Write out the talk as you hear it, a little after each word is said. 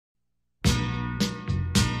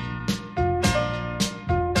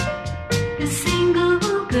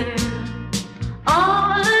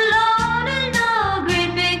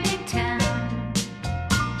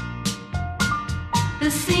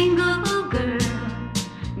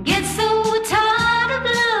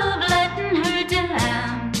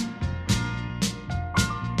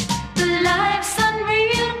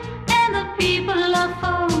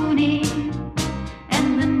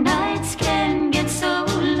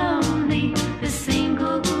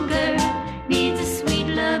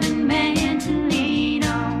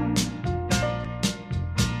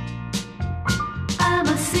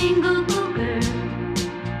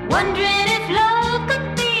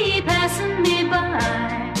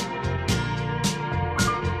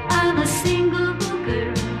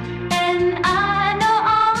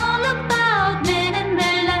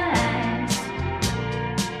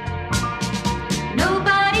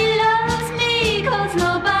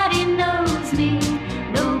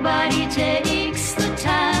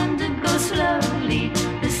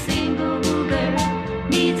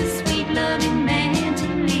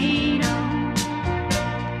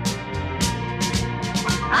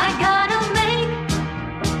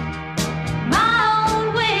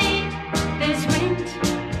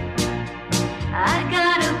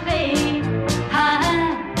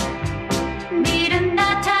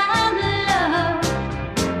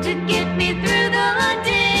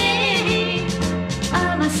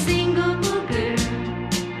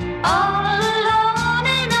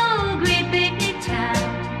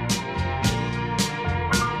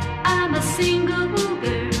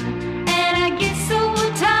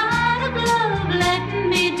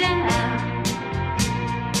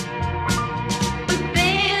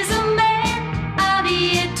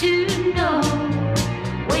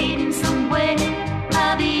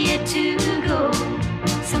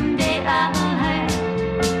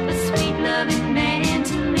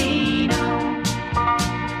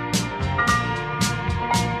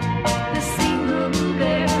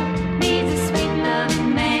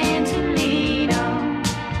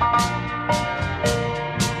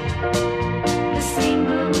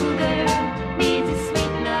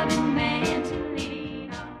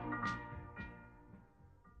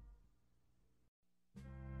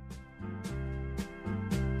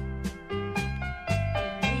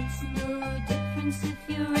if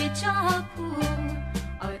you're rich or poor,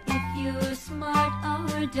 or if you're smart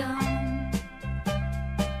or dumb.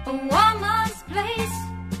 A woman's place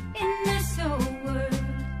in this whole world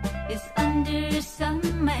is under some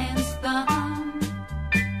man's thumb.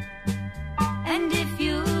 And if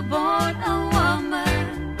you're born a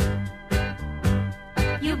woman,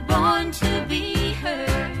 you're born to be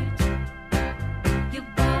hurt.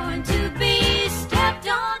 You're born to be stepped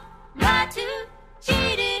on, lied to,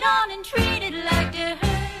 cheated on, and treated like dirt.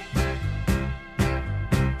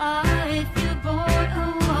 If you're born a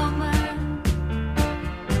woman,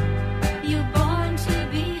 you're born to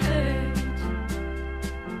be hurt.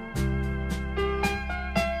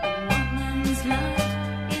 A woman's life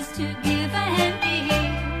is to give and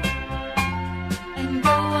give, and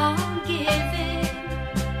go on giving.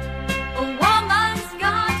 A woman's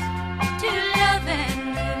got to love and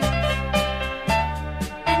live,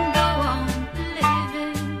 and go on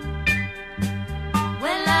living.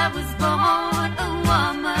 Well, I was born a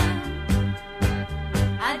woman,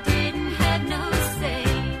 I didn't have no say.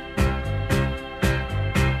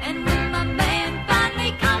 And when my man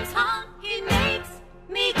finally comes home, he makes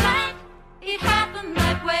me glad it happened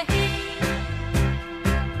that way.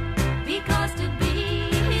 Because to be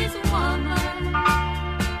his woman,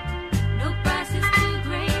 no price is too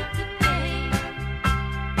great to pay.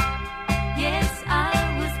 Yes, I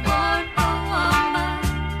was born a woman,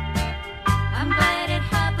 I'm glad it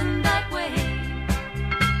happened that way.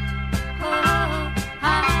 Oh, I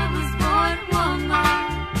was born a woman,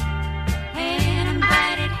 and I'm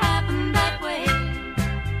glad it happened that way.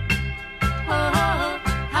 Oh,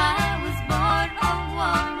 I was born a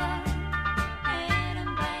woman, and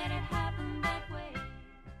I'm glad it happened that way.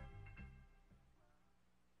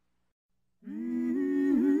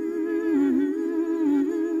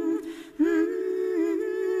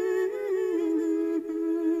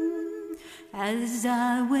 As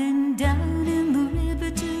I went down in the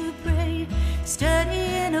river to pray,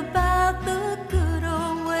 studying about the good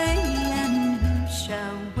old way, and who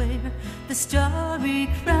shall wear the starry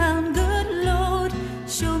crown? Good Lord,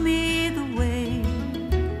 show me the way.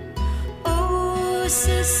 Oh,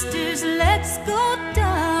 sisters, let's go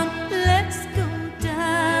down, let's go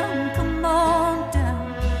down, come on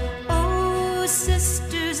down. Oh,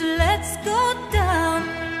 sisters, let's go down,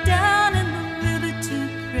 down in the river to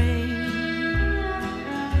pray.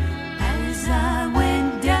 As I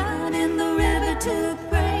went down in the river to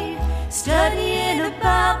pray, studying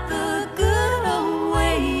about the good old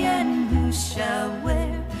way, and who shall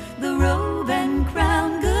wear the robe and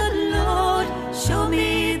crown? Good Lord, show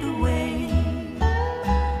me the way.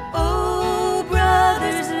 Oh,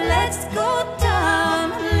 brothers, let's go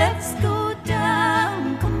down, let's go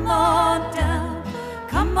down, come on down.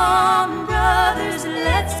 Come on, brothers,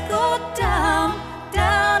 let's go down,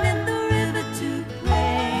 down in the river to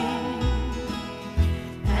pray.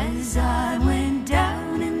 As I went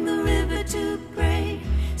down in the river to pray,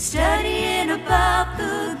 studying about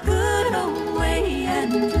the good old way,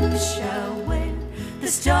 and who shall wear the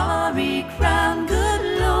starry crown? Good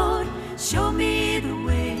Lord, show me the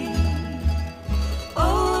way.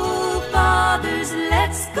 Oh, fathers,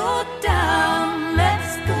 let's go down,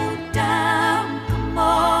 let's go down, come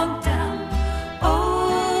on down.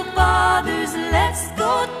 Oh, fathers, let's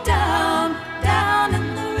go down, down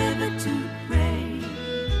in the river to pray.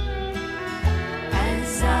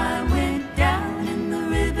 As I went down in the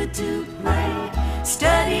river to pray,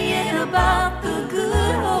 studying about the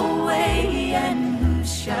good old way, and who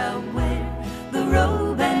shall wear the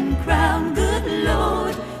robe and crown? Good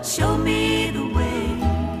Lord, show me the way.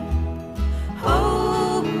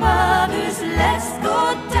 Oh, mothers, let's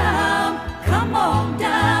go down, come on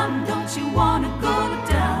down, don't you wanna go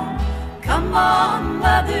down? Come on,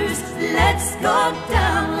 mothers, let's go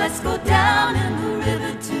down in the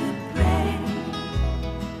river to pray.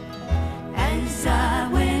 As I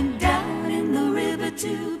went down in the river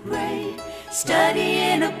to pray,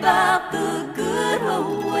 studying about the good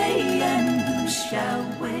old way, and who shall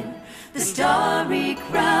wear the starry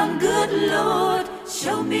crown? Good Lord,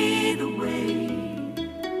 show me the way.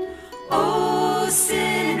 Oh,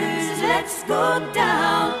 sinners, let's go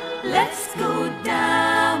down, let's go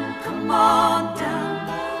down, come on down.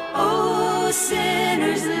 Oh,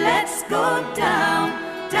 sinners, let's go down,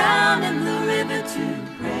 down in the river to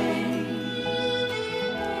pray.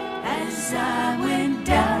 As I went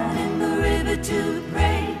down in the river to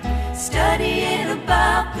pray, studying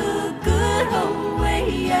about the good old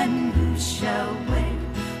way, and who shall wear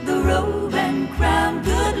the robe and crown?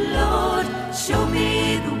 Good Lord, show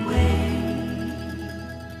me the way.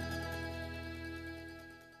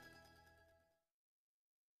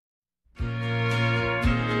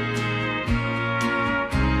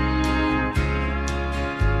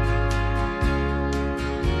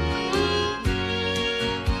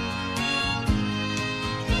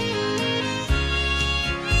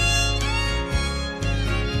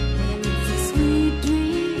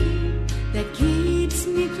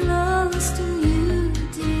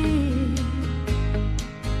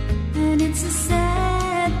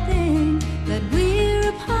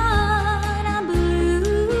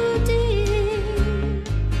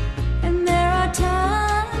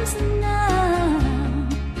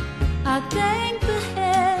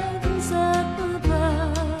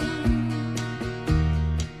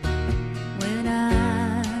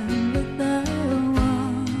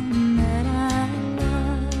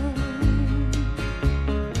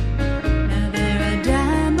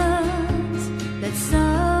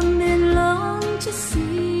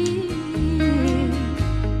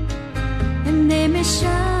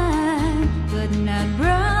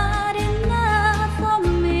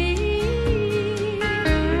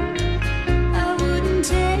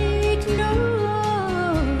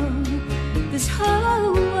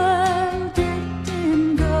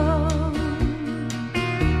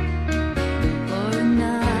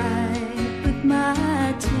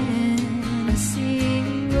 my Tennessee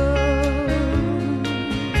rose.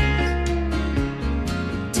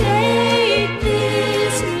 Take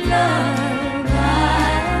this love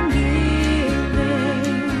I'm giving,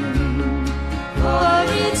 for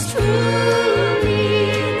it's truly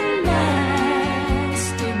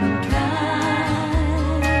lasting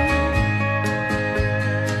kind.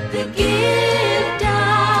 The gift I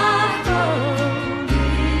hold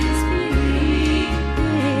is believing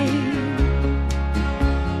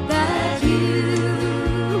that you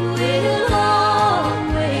will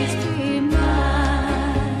always be mine.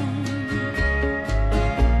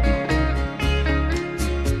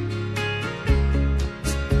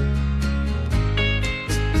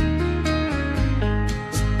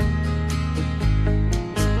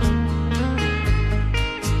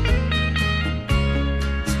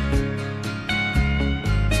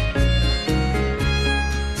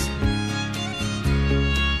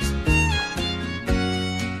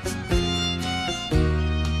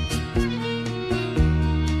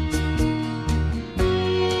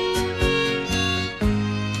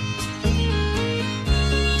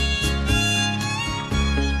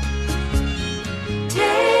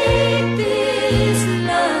 Take this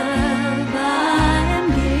love I'm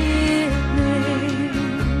giving,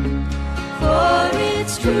 for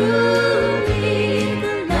it's truly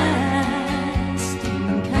the lasting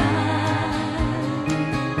kind.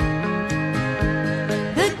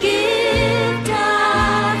 The gift I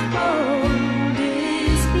hold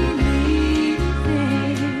is believing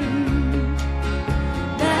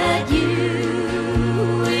that you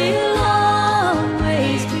will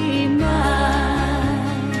always be mine.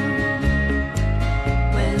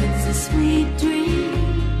 Well, it's a sweet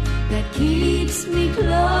dream that keeps me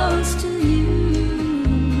close to you,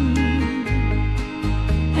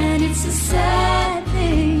 and it's a sad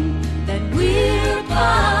thing that we're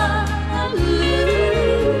apart.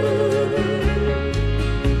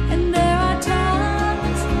 And there are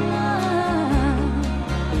times now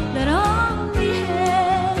that only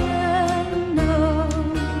heaven knows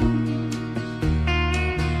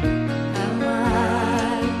how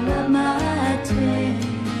I love my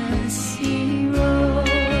Tennessee rose.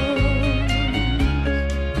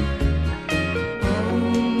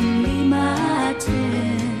 Only my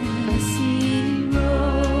Tennessee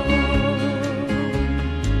rose.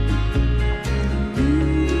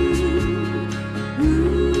 Ooh,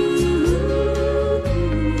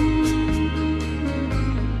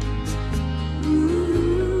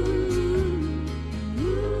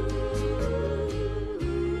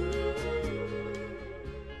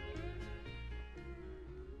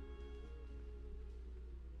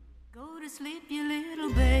 Go to sleep, you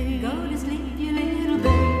little babe. Go to sleep, you little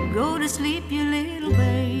babe. Go to sleep, you little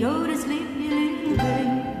babe. Go to sleep, you little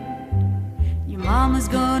babe. Your mama's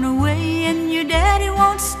gone away and your daddy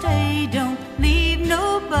won't stay. Don't leave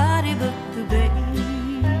nobody but the baby.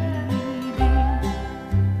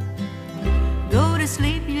 Go to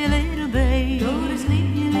sleep, you little babe. Go to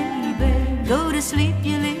sleep, you little babe. Go to sleep,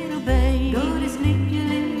 you little babe. Go to sleep, you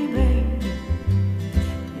little babe.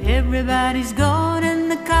 Everybody's gone and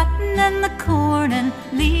the cotton and the corn, and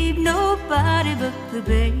leave nobody but the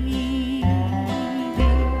baby.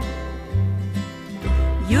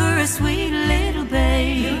 You're a sweet little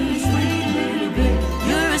babe. You're a sweet little babe.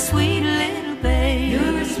 You're a sweet little babe.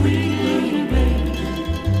 You're a sweet little babe.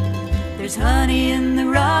 There's honey in the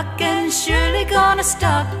rock and surely gonna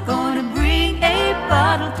stop. Gonna bring a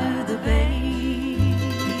bottle to the baby.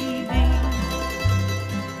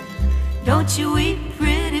 Don't you weep,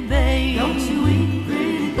 pretty babe. Don't you weep,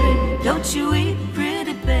 pretty babe. Don't you weep,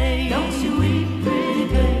 pretty babe. Don't you weep, pretty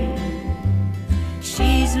babe.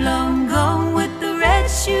 She's long gone with the red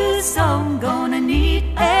shoes on. Gonna need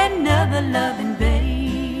another loving baby.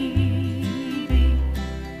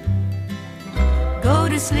 Go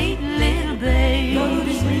to sleep, little babe. Go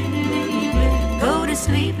to sleep, little babe. Go to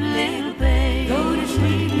sleep, little babe. Go to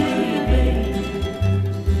sleep, little babe.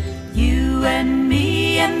 You and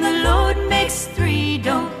me and the Lord makes three.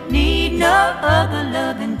 Don't need no other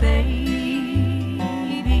loving baby.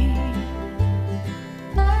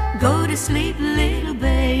 Go to sleep, little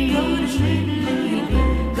babe. Go to sleep, little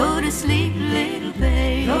babe. Go to sleep, little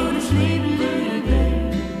babe. Go to sleep, little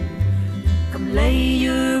babe. Come lay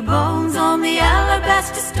your bones on the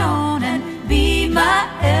alabaster stone and be my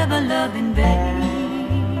ever-loving baby.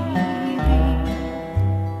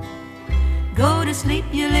 Go to sleep,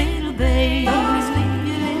 you little babe. Go to sleep,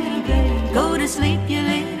 you little babe. Go to sleep, you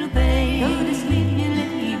little babe. Go to sleep, you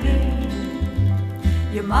little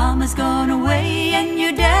babe. Your mama's gone away and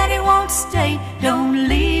your daddy won't stay. Don't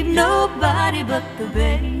leave nobody but the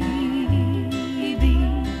baby.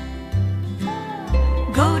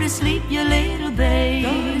 to sleep, you little babe.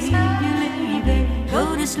 Go to sleep, you little babe.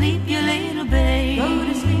 Go to sleep, you little babe. Go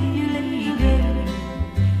to sleep, you little babe.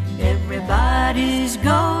 Everybody's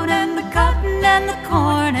gone, and the cotton and the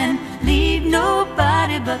corn, and leave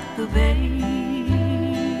nobody but the baby.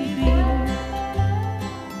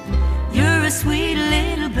 You're a sweet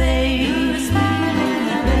little babe. You're a sweet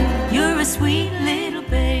little babe. You're a sweet little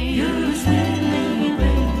babe. You're a sweet little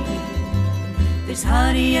babe. There's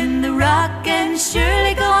honey in the rock, and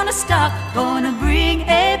surely gonna stop. Gonna bring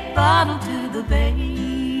a bottle to the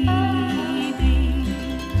baby.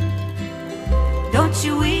 Don't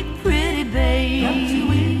you weep, pretty babe. Don't you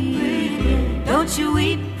weep, pretty babe. Don't you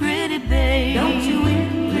weep, pretty babe. Don't you weep,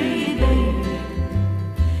 pretty babe.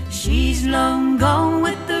 She's long gone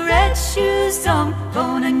with the red shoes on.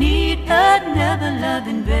 Gonna need another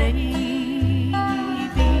loving baby.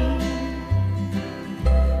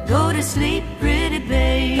 Go to sleep, pretty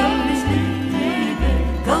babe. Go to sleep, pretty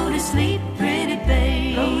babe. Go to sleep, pretty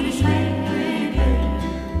babe. Go to sleep, pretty babe.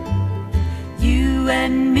 You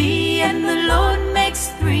and me and the Lord makes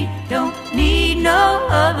three. Don't need no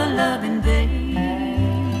other loving baby.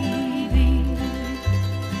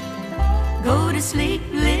 Go to sleep,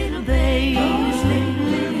 little babe. Go to sleep,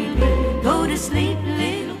 little babe. Go to sleep,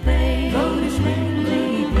 little babe. Go to sleep,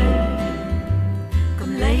 little babe.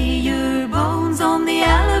 Come lay your bones on the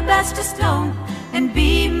alabaster stone and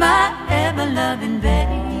be my ever-loving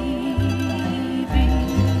baby.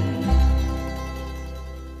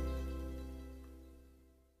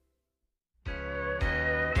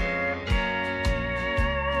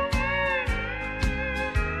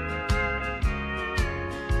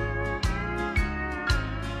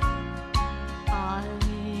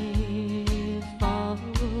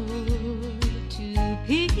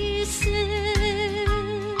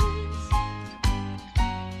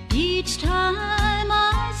 Each time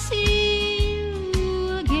I see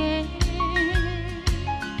you again,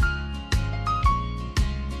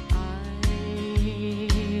 I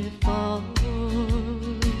fall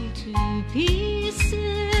to pieces.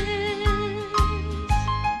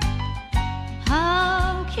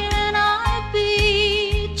 How can I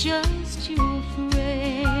be just your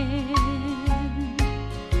friend?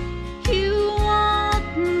 You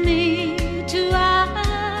want me to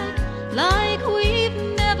act like we've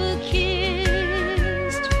never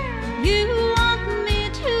kissed. You want me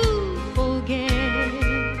to forget,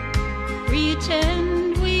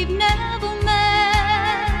 pretend we've never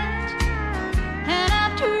met. And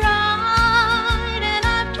I've tried,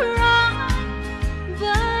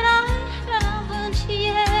 but I haven't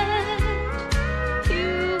yet. You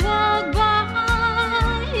walk by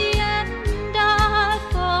and I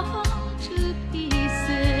fall to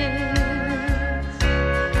pieces.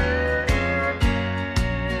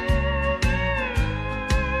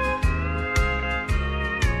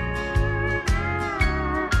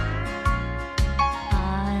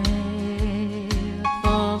 I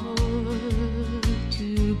fall to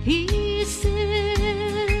pieces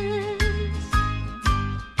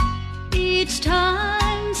each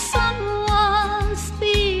time someone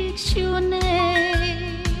speaks your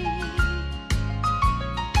name.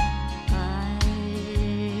 I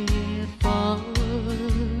fall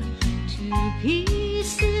to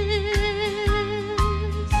pieces.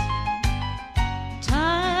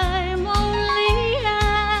 Time only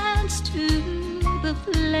adds to the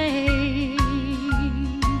flame.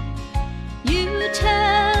 You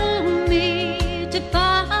tell me to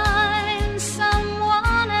find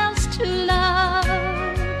someone else to love,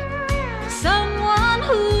 someone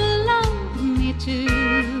who'll love me too,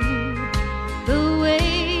 the way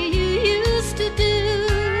you used to do.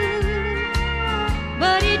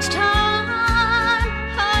 But each time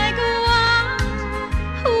I go out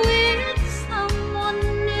with someone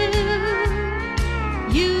new,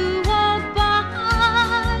 you walk by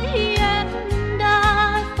and I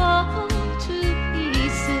fall to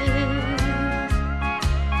pieces.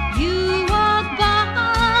 You walk by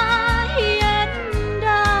and I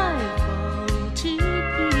fall to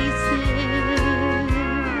pieces.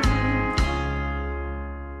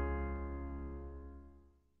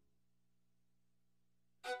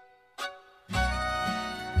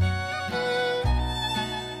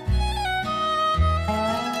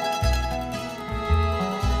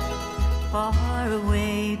 Far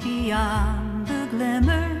away beyond the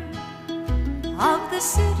glimmer of the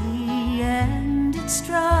city and its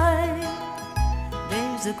strife,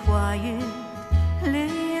 there's a quiet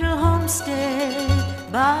little homestead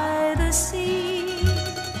by the sea,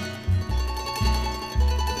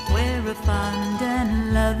 where a fond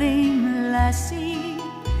and loving lassie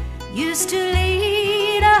used to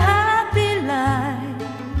lead a happy life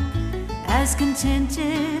as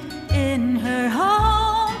contented in her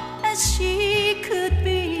home as she could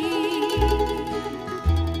be.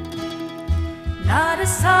 Not a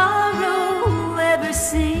sorrow ever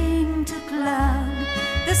seemed to cloud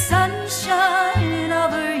the sunshine of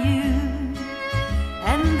her youth,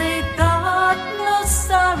 and they thought no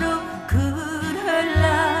sorrow could her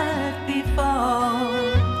life befall.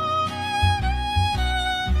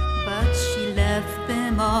 But she left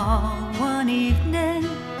them all one evening,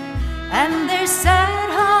 and their sad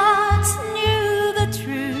hearts knew the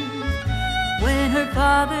truth when her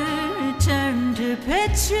father turned her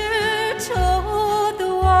picture toward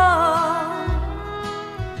the wall.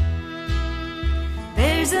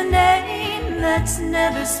 There's a name that's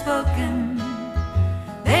never spoken,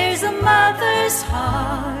 there's a mother's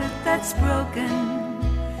heart that's broken.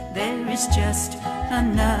 There is just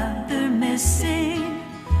another missing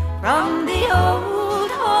from the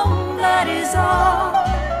old home, that is all.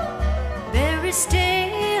 There is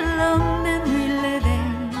still a memory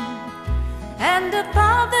living, and a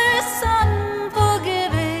father's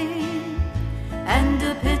unforgiving, and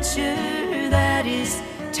a picture that is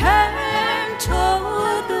turned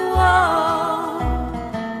toward the wall.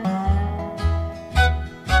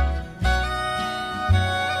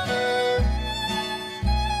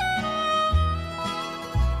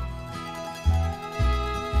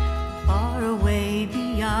 Far away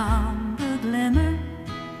beyond the glimmer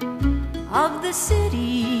of the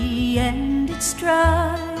city and its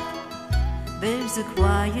strife, there's a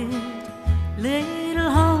quiet little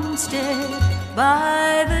homestead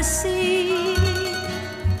by the sea,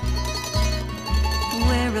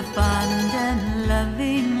 where a fond and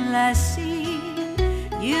loving lassie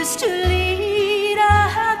used to lead a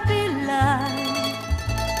happy life,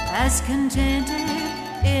 as contented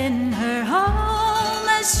in her home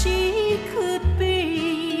as she could be.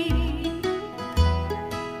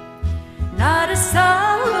 Not a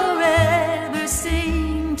sorrow ever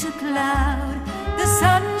seemed to cloud the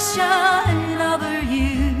sunshine of her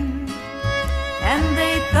youth, and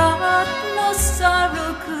they thought no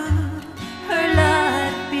sorrow could her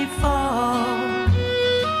life befall.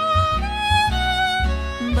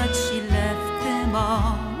 But she left them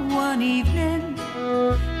all one evening,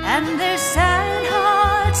 and their sad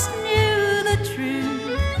hearts knew the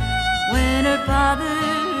truth when her father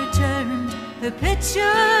turned her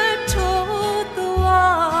picture toward the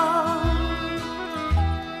wall.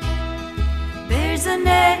 There's a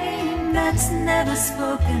name that's never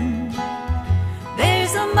spoken,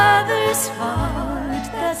 there's a mother's heart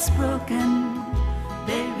that's broken.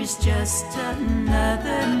 There is just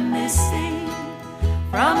another missing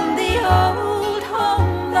from the old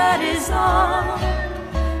home, that is all.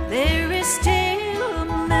 There is still a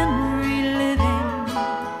memory living,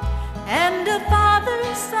 and a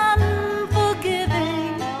father's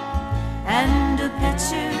unforgiving, and a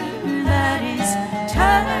picture that is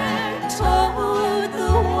turned toward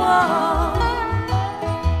the wall.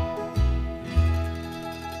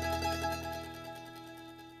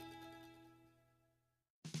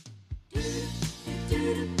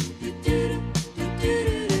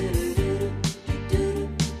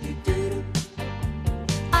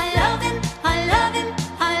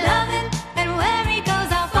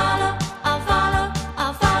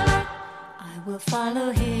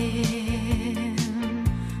 Follow him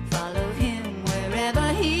wherever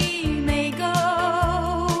he may go.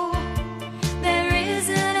 There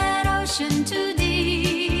isn't an ocean too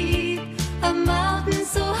deep, a mountain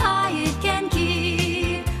so high it can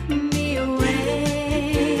keep me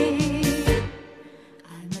away.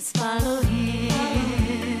 I must follow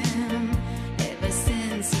him. Ever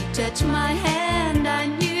since he touched my hand, I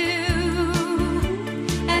knew,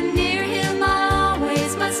 and near him I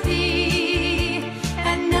always must be.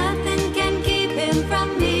 From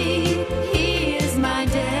me, he is my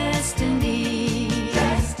destiny.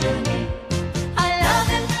 I love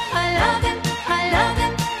him, I love him, I love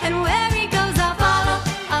him, and where he goes I'll follow,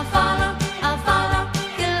 I'll follow, I'll follow.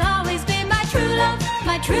 He'll always be my true love,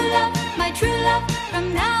 my true love, my true love,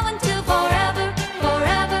 from now until forever,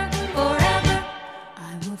 forever, forever.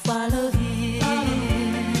 I will follow him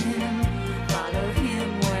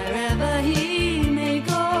wherever he may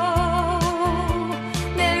go.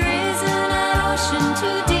 There isn't an ocean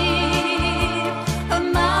too deep, a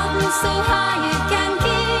mountain so high it can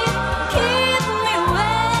keep me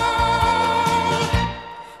away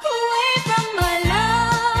from my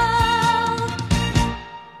love.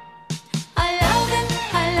 I love him,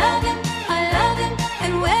 I love him, I love him,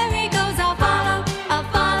 and where he goes I'll follow.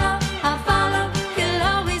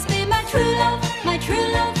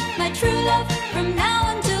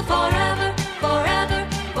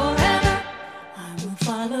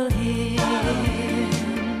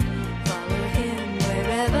 him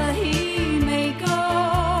wherever he may go.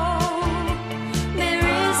 There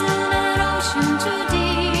isn't an ocean too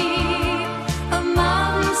deep, a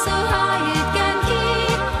mountain so high it can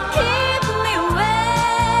keep me away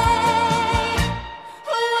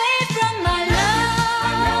from my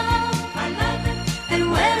love. I love him, and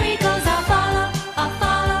where he goes I'll follow, I'll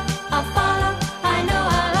follow, I'll follow. I know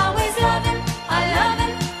I'll always love him, I love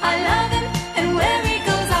him, I love him, and where he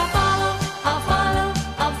goes I'll follow, I'll follow.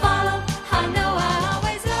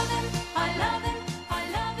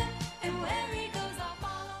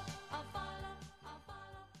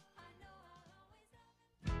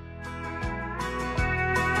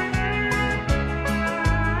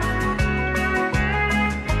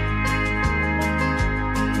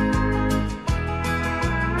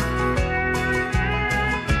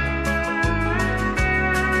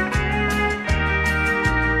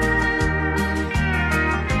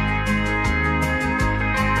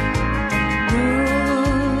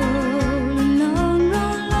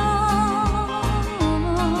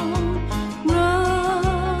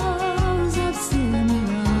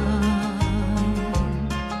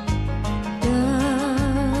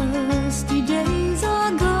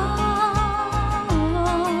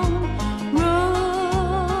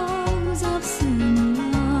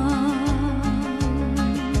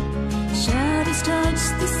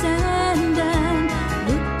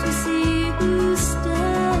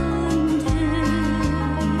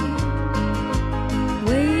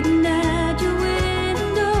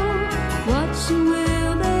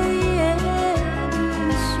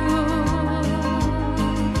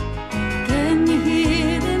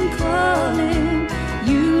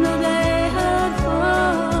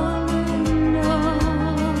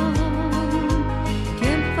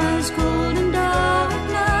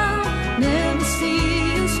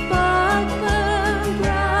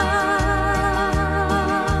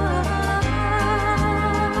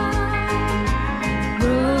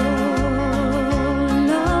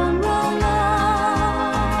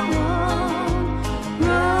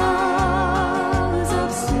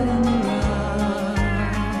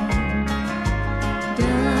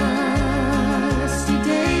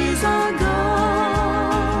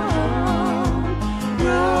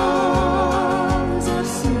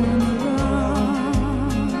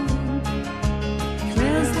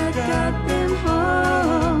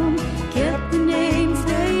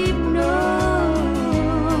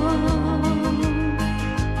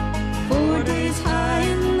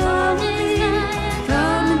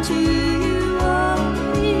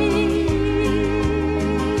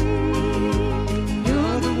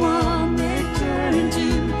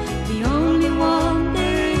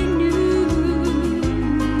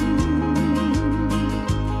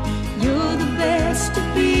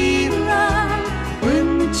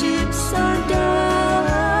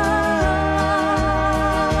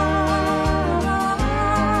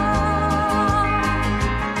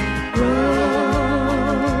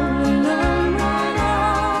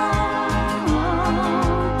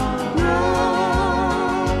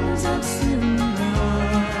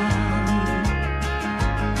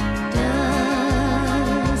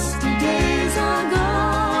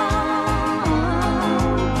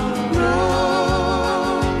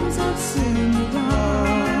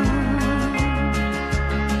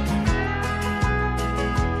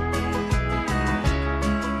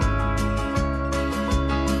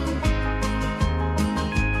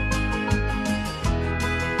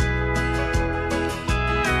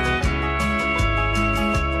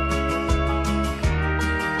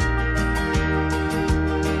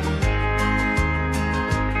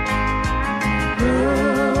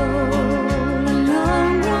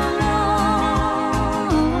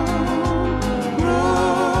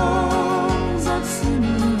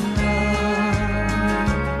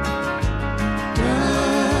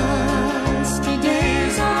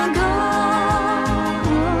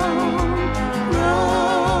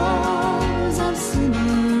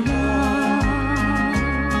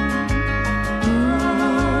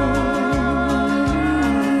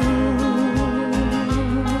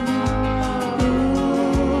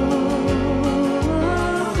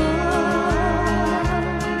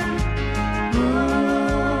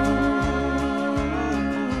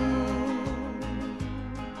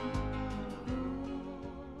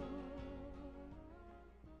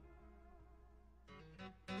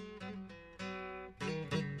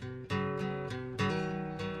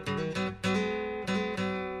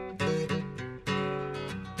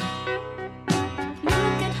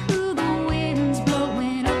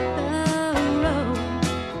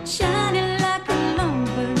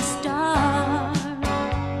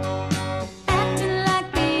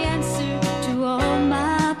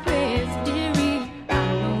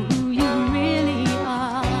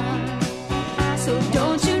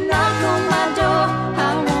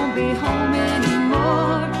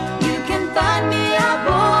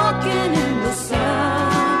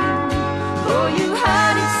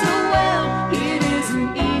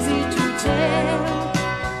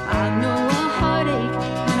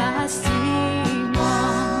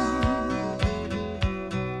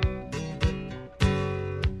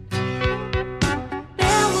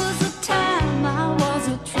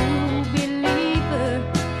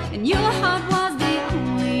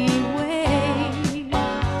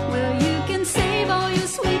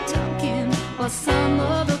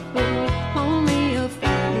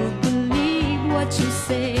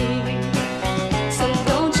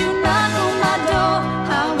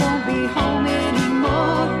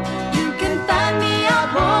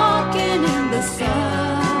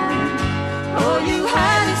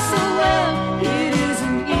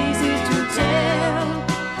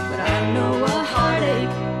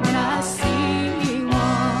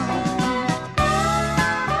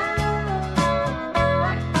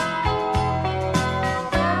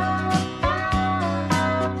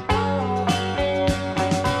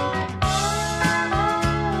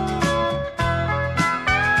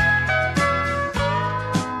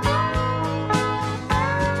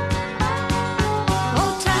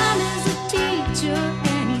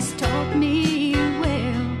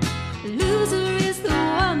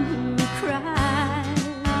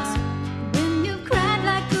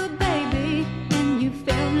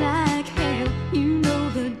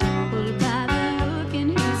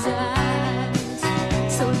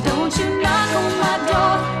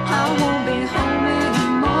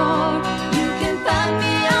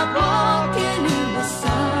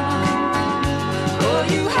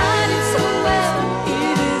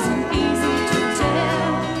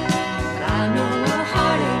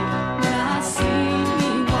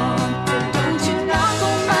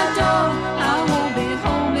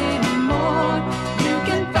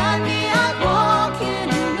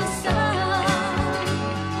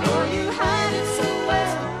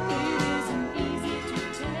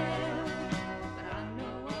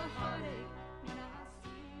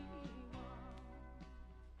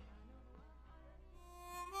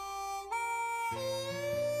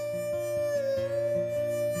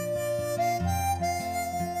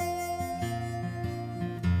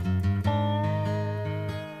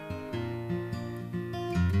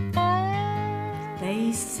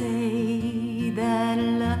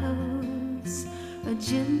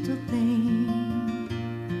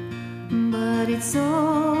 but it's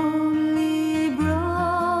only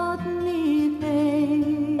brought me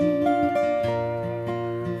pain.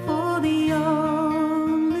 For the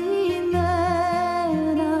only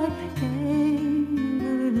man I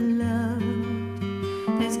ever loved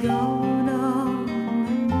has gone on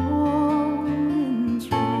the morning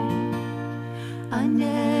train. I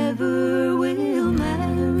never will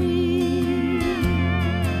marry.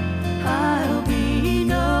 I'll be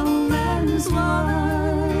no man's wife.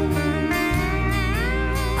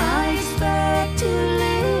 I expect to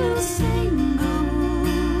live single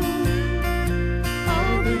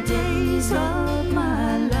all the days of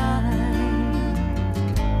my life.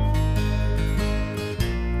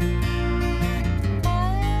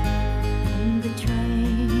 When the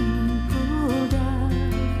train pulled out,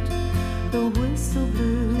 the whistle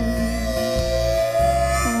blew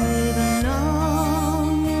with a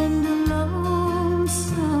long and a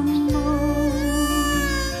lonesome moan.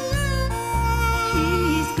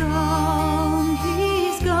 He's gone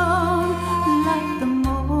like the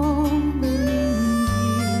morning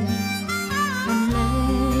dew, and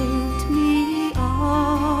left me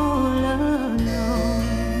all alone.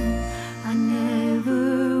 I never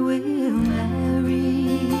will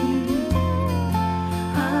marry.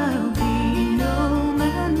 I'll be no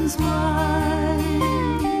man's wife.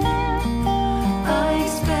 I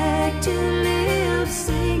expect to live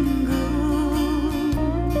single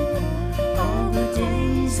all the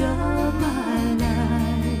days of my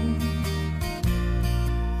life.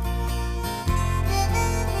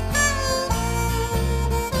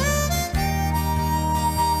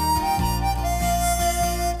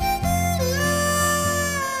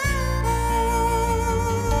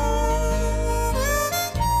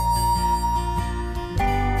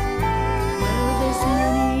 Well, there's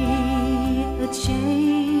many a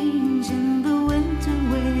change in the winter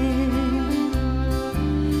wind,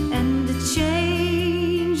 and a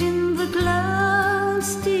change in the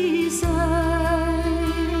clouds' design.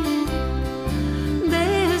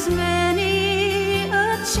 There's many a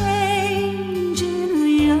change in a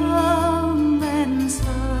young man's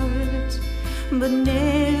heart, but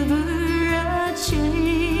never a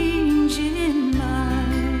change in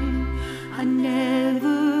mine. I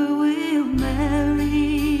never will marry.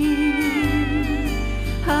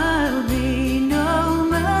 I'll be no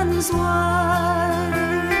man's wife.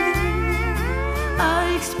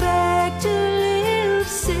 I expect to live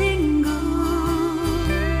single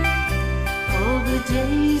all the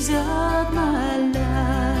days of my life.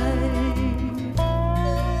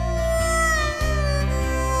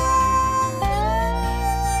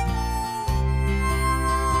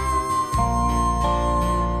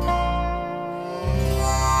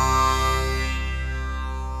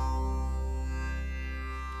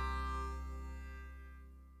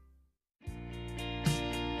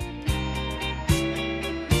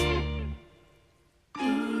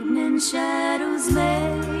 Evening shadows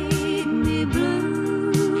made me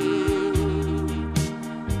blue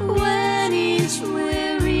when each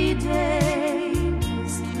weary day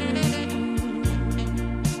is through.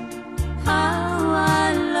 How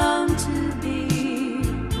I long to be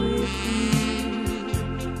with you,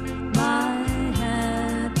 my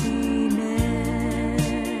happiness.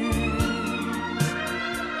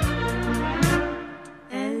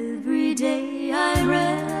 Every day I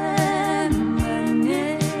reminisce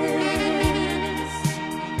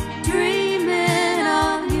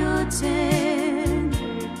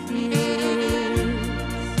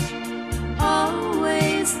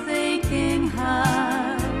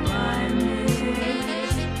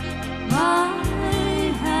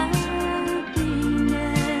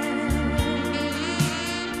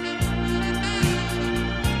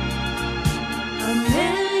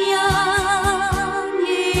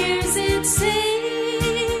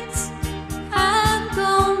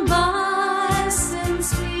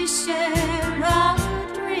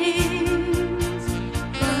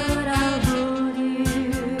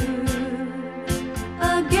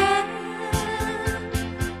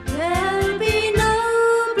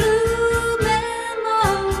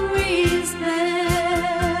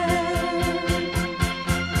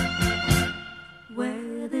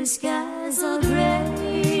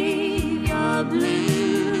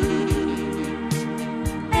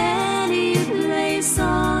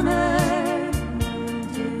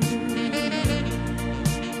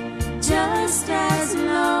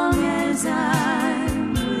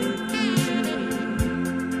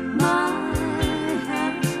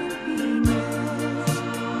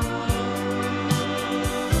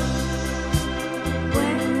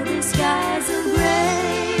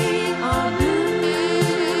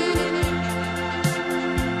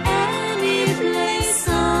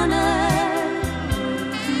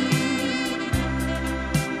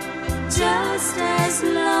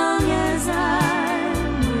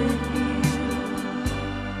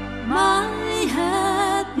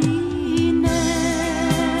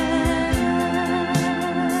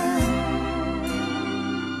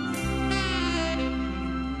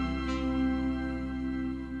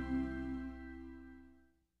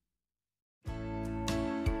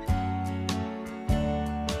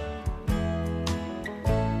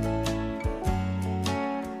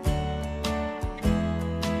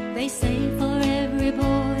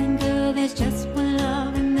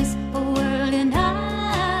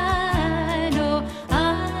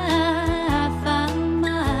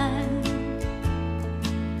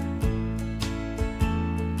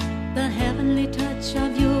touch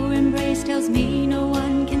of your embrace tells me no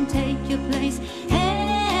one can take your place. Ever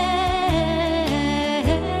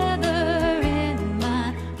in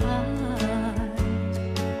my heart,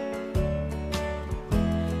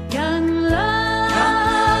 young love,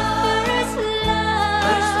 first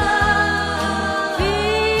love,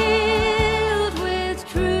 filled with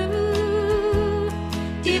true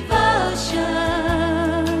devotion.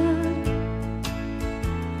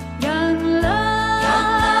 Young love,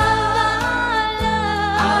 our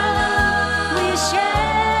love we share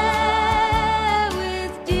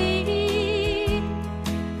with deep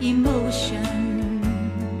emotion.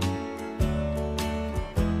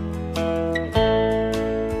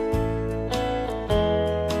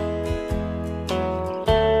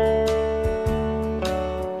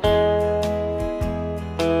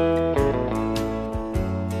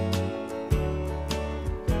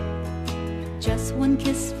 Just one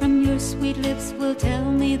kiss from your sweet lips will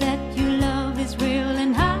tell me that your love is real,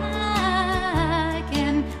 and I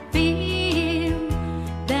can feel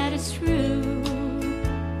that it's true.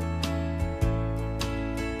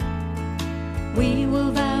 We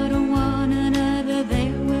will vow to one another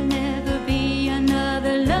there will never be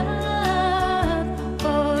another love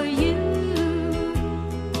for you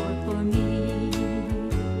or for me.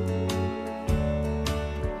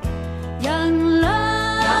 Young love,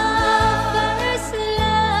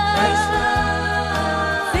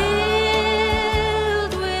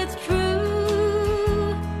 filled with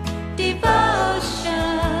true devotion.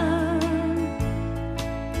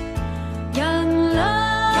 Young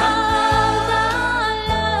love, our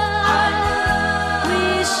love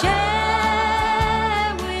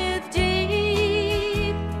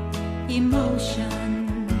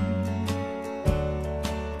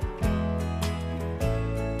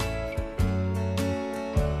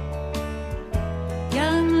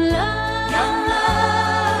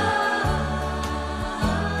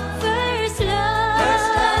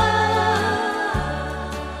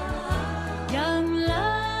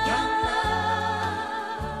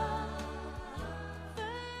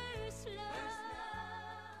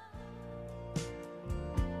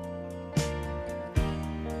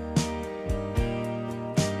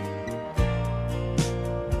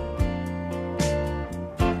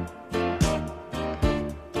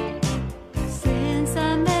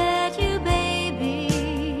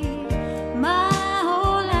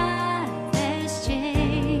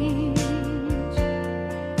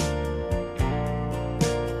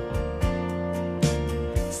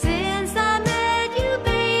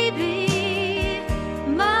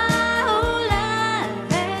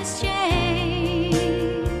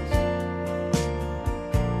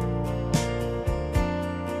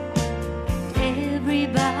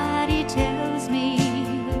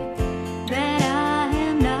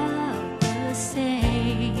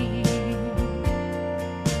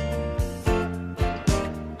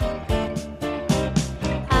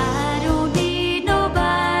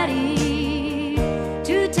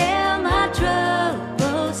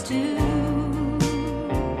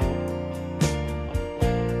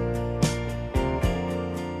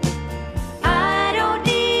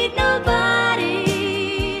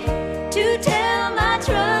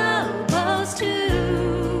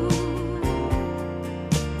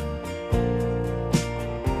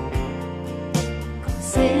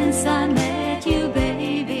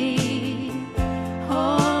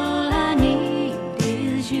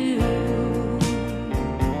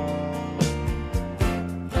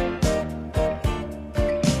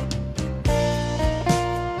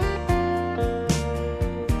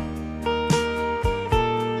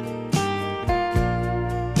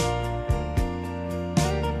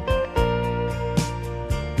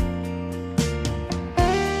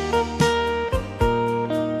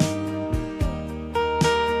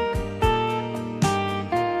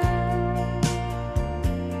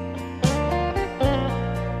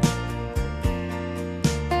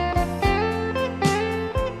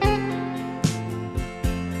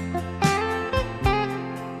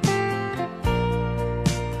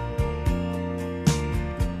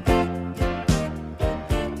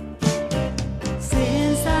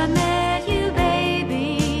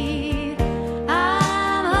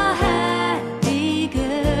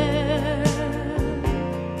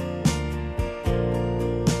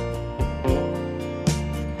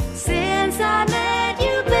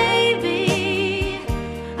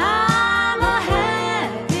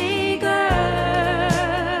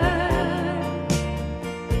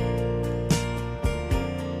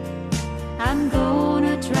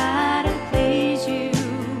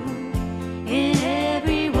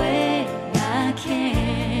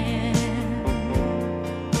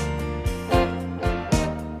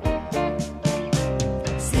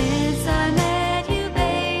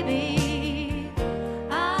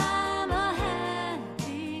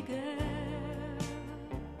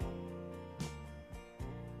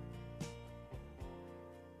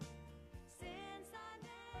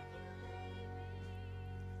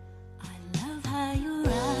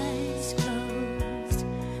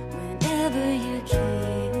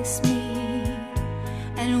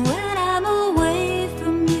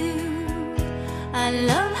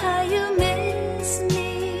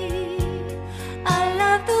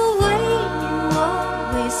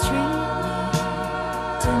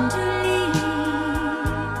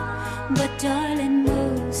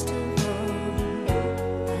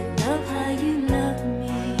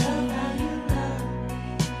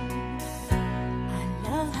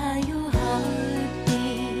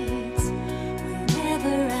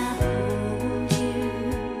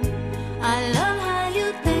I love how you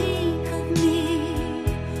think of me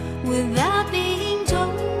without being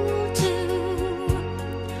told to.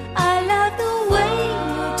 I love the way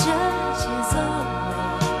your touch is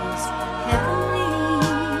always heavenly.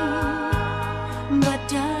 But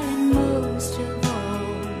darling, most of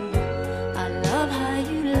all, I love how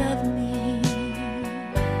you love me.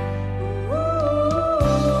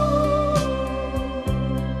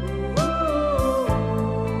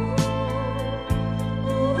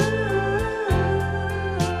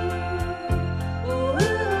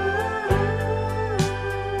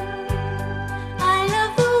 I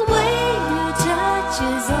love the way your touch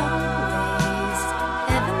is always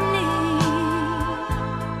heavenly.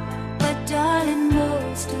 But darling,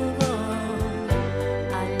 most of all,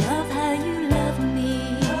 I love how you love me.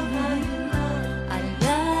 I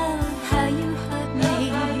love how you hug me.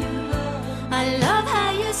 I love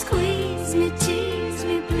how you squeeze me, tease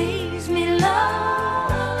me, please me,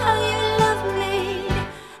 love how you love me.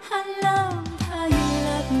 I love how you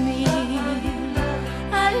love me.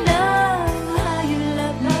 I love how you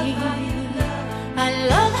love me. I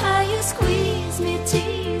love how you squeeze me,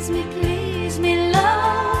 tease me, please me,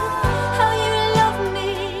 love how you love me.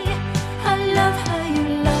 I love how you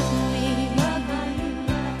love me.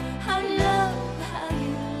 I love how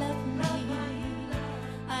you love me.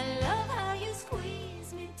 I love how you squeeze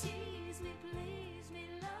me, tease me, please me,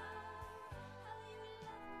 love how you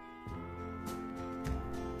love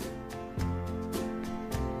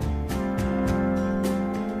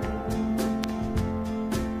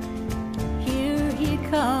me. Here he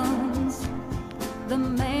comes, the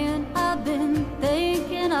man I've been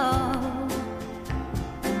thinking of.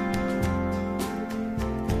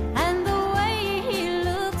 And the way he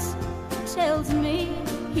looks tells me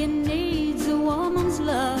he needs a woman's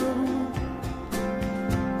love.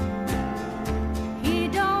 He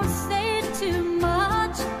don't say too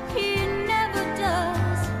much, he never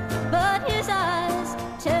does, but his eyes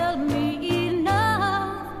tell me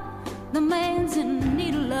enough. The man's in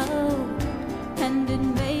need of love, and it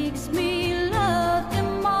makes me love him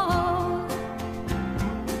more.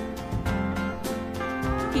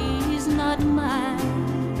 He's not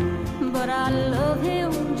mine, but I love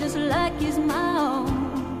him just like he's my own.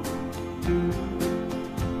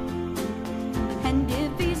 And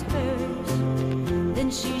if he's hers, then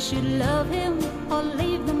she should love him or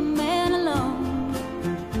leave the man alone.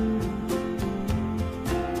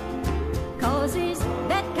 'Cause he's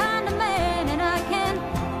that kind of man, and I can't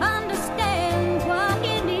understand why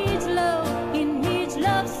he needs love. He needs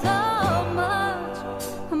love so much.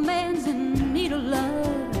 A man's in need of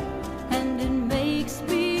love, and it makes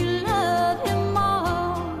me love him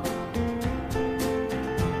more.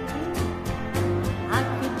 I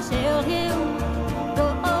could tell him, go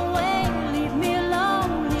away, leave me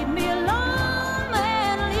alone,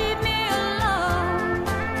 man, leave me alone.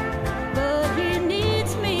 But he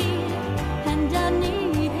needs me, and I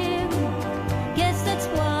need him. Guess that's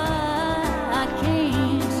why I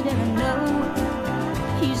can't say no.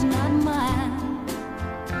 He's not mine,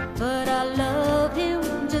 but I love him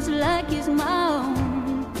just like he's my own.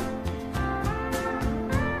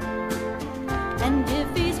 And if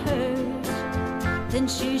he's hers, then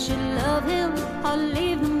she should love him or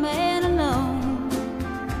leave the man alone.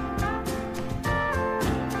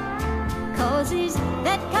 'Cause he's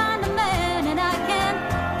that kind of man, and I can't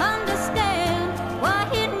understand why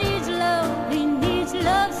he needs love. He needs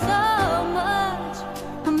love so much.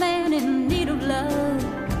 A man in need of love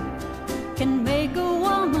can make a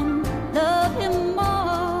woman love him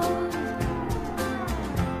more.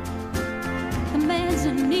 The man's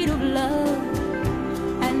in need of love,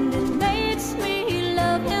 and it makes me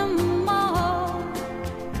love him more.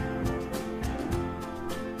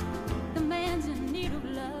 The man's in need of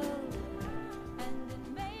love, and it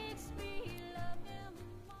makes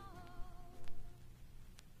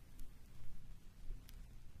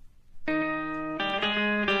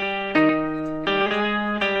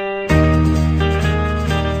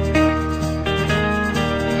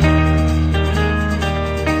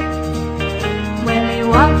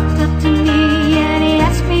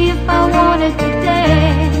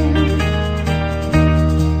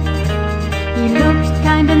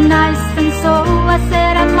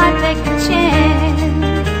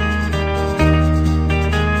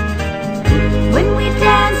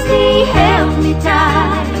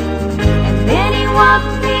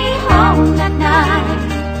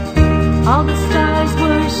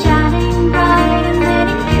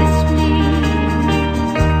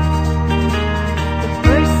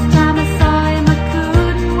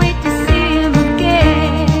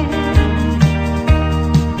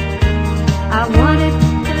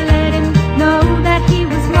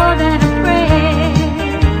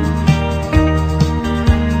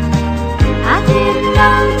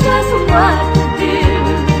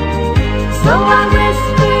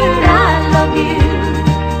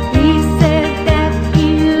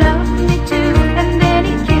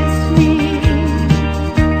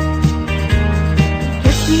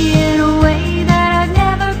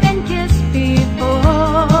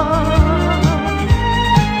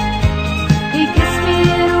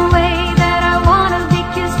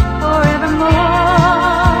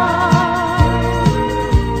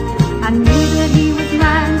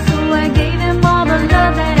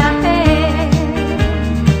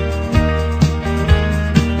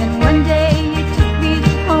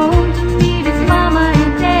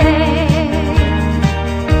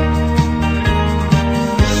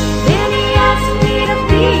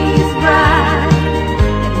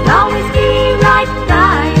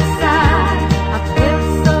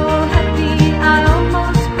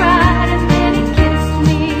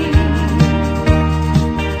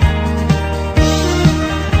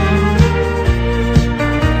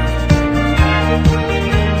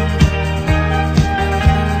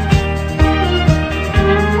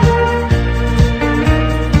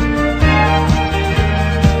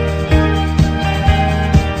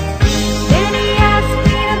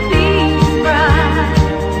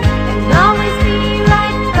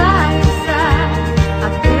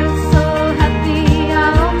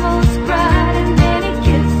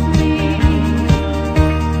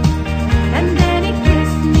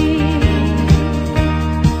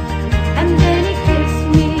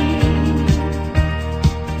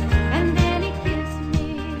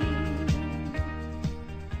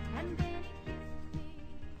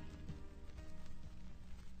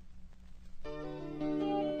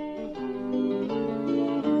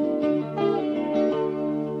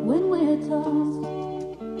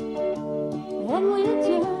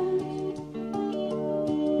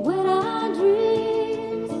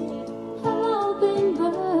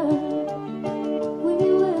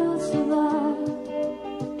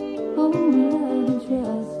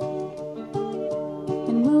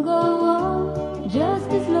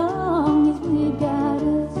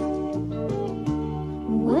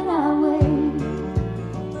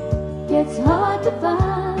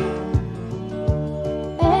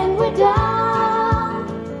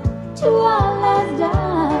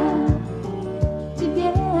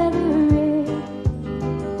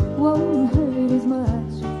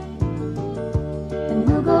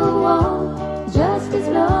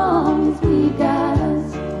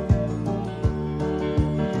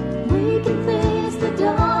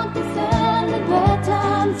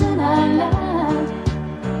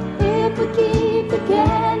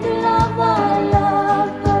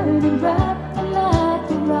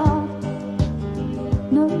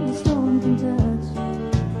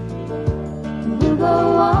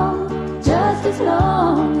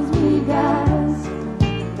long as we got us.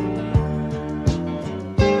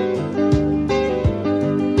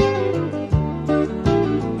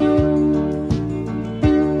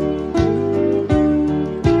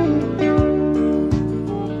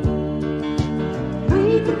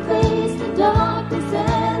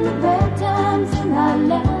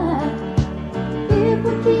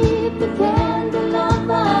 Keep the candle of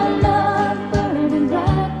our love burning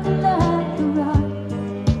bright like the rock.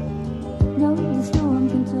 No storm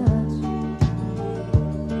can touch.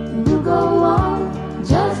 And we'll go on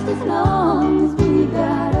just as long as we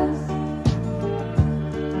got us.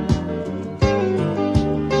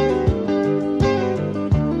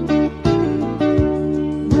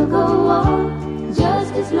 We'll go on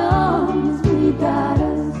just as long as we got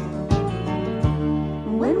us.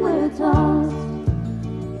 When we're tossed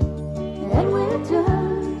and we're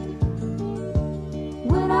turned,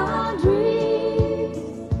 when our dreams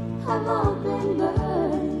have all been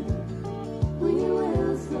burned, we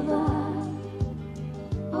will survive.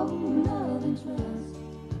 Oh, love and trust,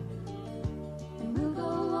 and we'll go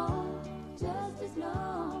on just as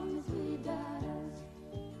long as we got us.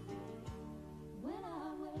 When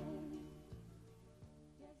our way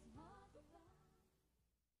gets hard to find.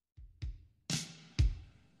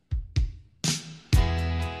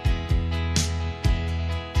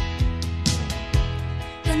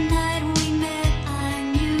 The night we met, I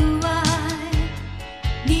knew I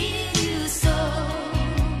needed you so.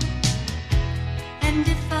 And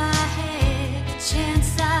if I had a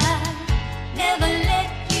chance, I'd never let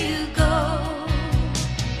you go.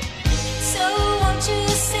 So won't you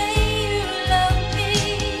say you love me?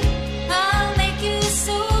 I'll make you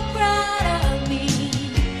so proud of me.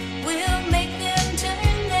 We'll make them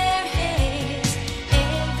turn their heads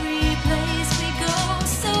every place we go.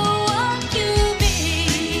 So won't you be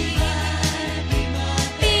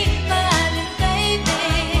my little baby?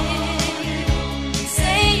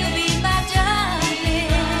 Say you'll be my darling.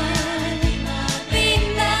 Be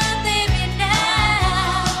my baby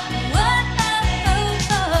now. What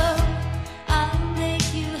I'll make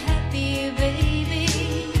you happy, baby.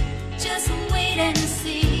 Just wait and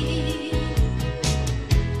see.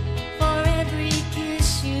 For every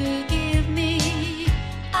kiss you give me,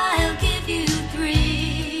 I'll give you 3.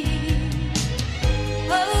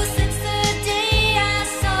 Oh, since the day I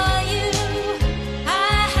saw you, I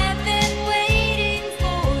have been waiting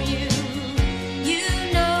for you. You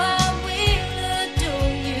know I will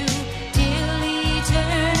adore you till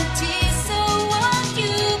eternity. So won't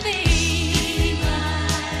you be my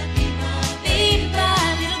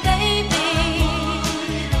little baby?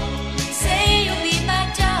 Say you'll be my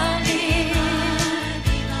darling.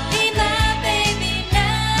 Be my baby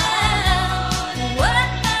now. What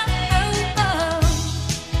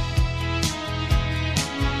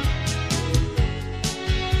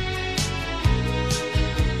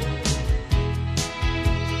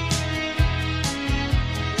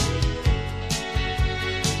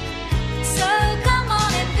So come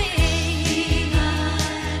on and be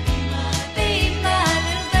my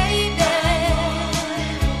little baby.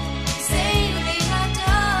 Say you'll be my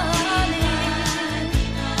darling.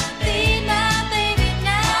 Be my baby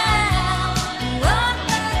now.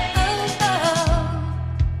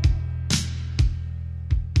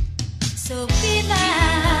 So be my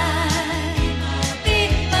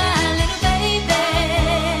little baby.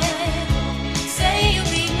 Say you'll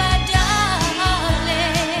be my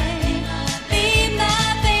darling. Be my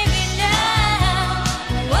baby now.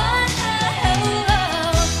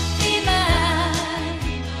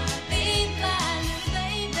 Be my little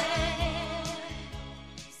baby.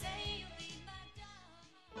 Say you'll be my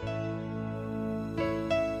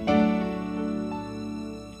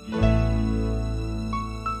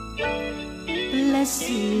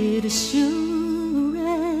Blessed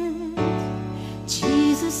assurance,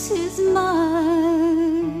 Jesus is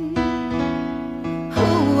mine.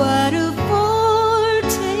 Oh, what a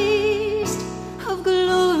foretaste of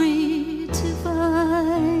glory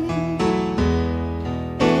divine,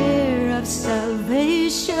 heir of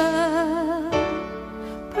salvation,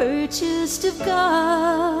 purchased of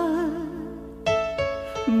God,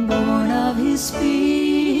 born of His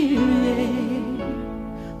Spirit,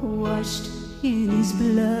 washed in His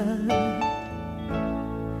blood.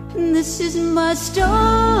 This is my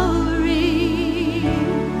story,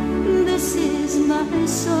 this is my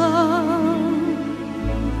song,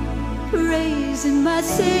 praising my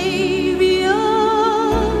Savior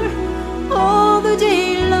all the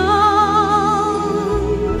day long.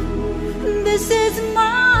 This is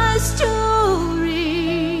my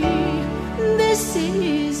story, this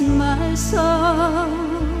is my song,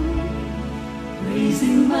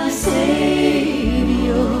 praising my Savior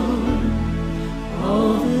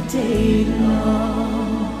day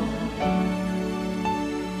long.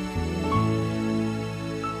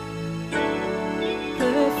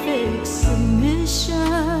 Perfect submission,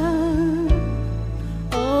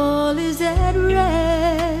 all is at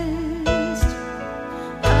rest.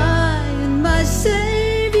 I and my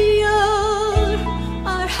Savior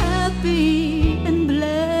are happy and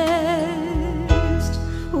blessed,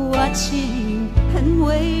 watching and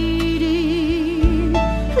waiting,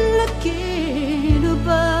 looking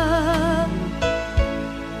above,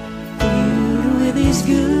 filled with His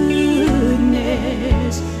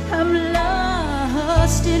goodness. I'm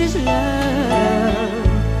lost in His love,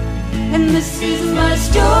 and this is my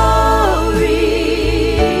story.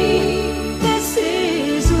 This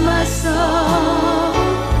is my song,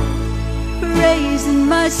 praising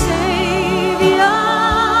my Savior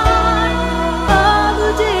all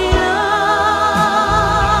the day long.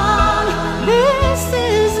 This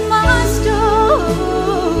is my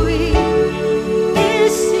story.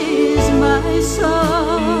 This is my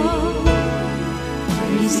song,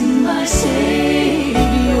 praising my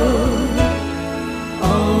Savior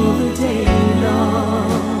all the day long.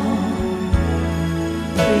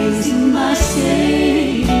 Praising my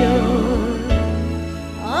Savior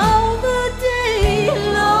all the day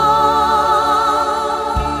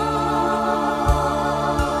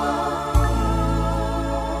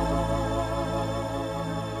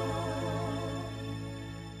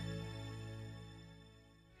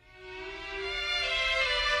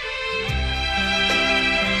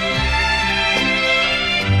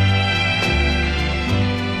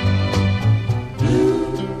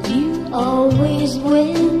always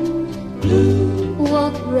win.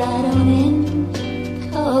 Walk right on in,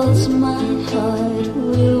 'cause my heart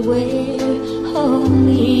will wear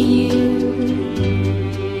only you.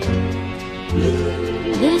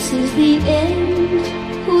 This is the end,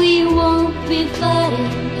 we won't be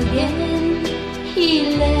fighting again. He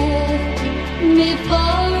left me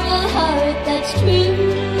for a heart that's true,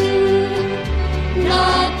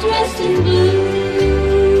 not dressed in blue.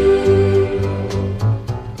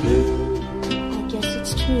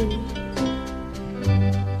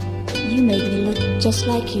 You made me look just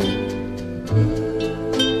like you,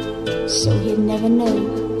 so he'd never know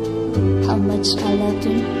how much I loved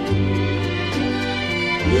him.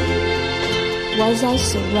 Was I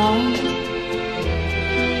so wrong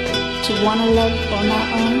to wanna love on my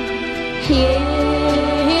own?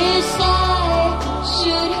 Yes, I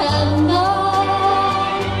should have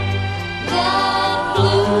known that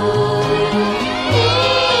blue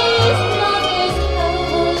is not his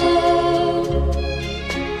color.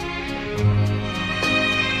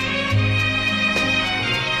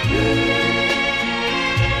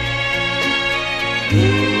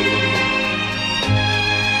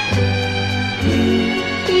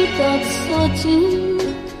 He thought so too.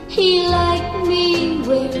 He liked me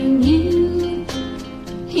wearing you.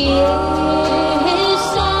 Yes,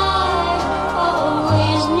 I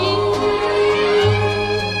always knew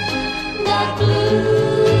that blue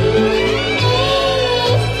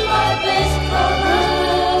is my best color.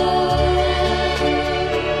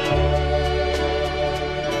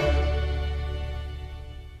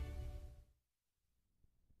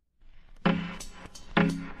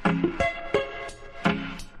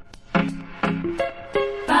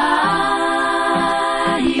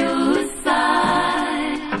 by your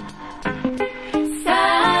side,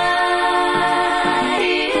 satisfied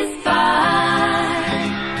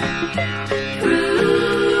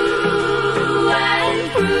through and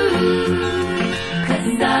through,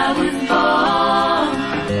 'cause I was born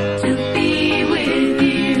to be with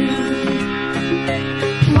you.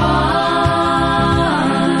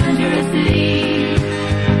 Wondrously,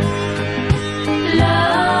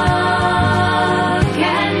 love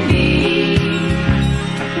can be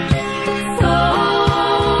so.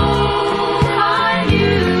 I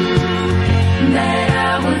knew that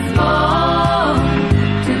I was born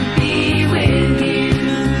to be with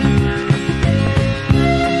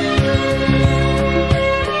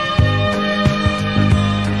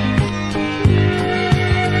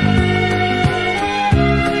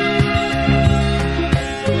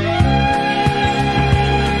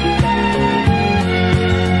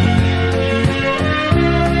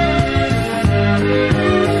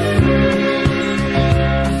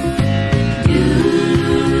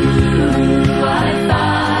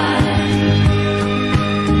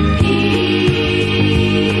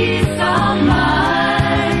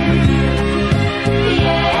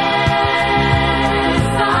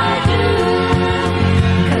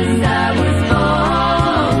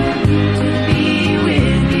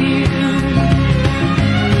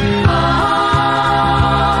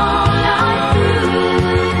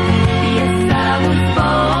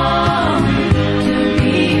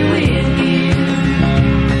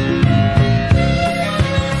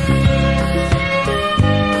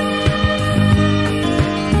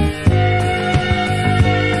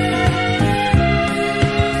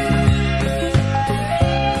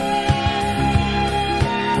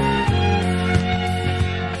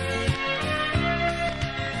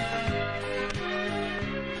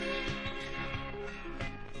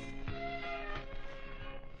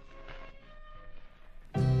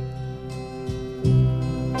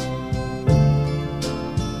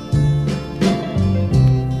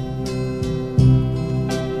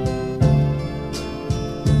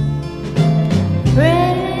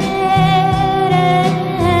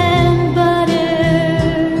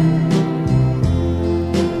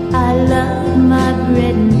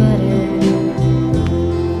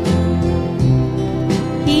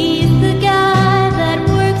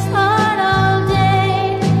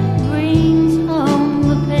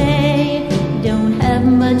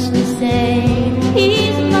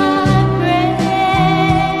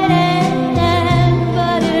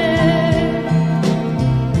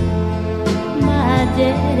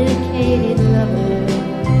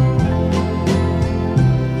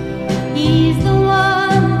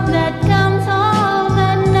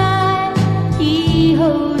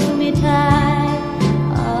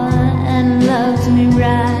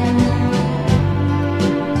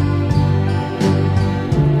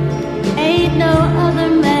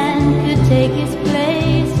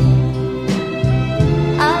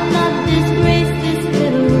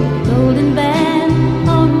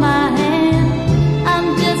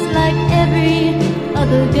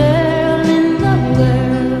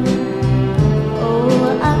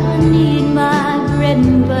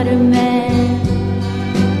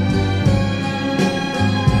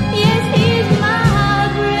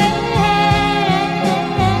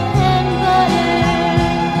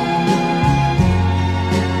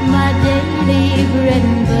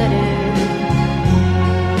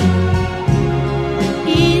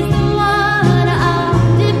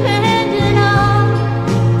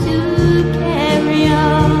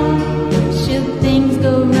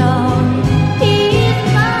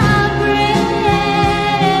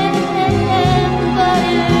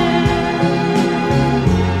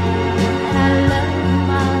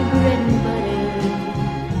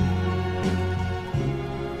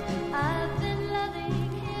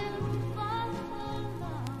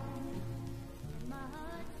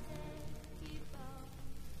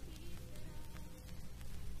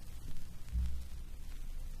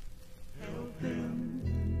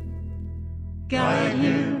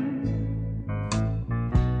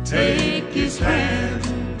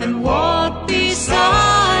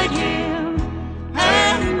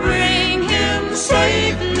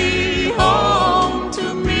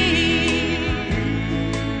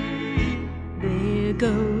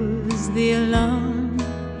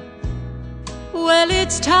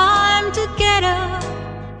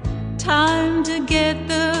Time to get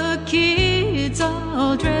the kids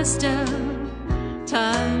all dressed up.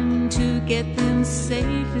 Time to get them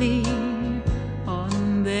safely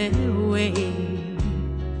on their way.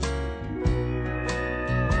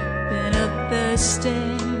 Then up the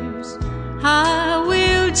stairs I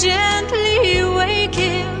will gently wake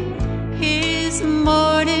him. His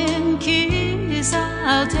morning kiss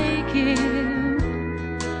I'll take him,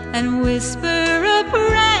 and whisper a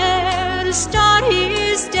prayer to start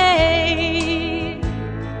his day.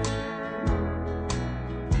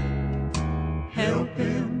 Help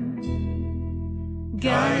him,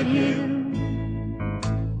 guide him,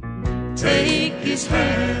 take his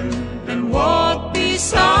hand and walk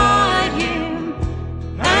beside him,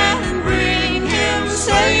 and bring him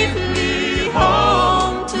safely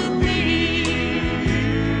home to me.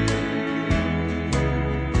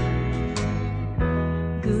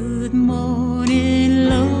 Good morning,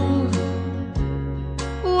 Lord.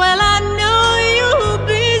 Well, I know you're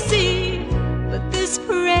busy, but this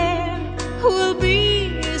prayer will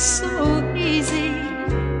be so easy.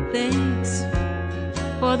 Thanks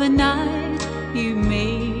for the night you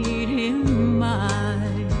made him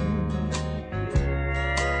mine.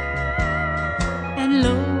 And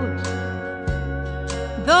Lord,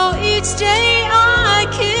 though each day I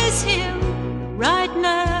kiss him, right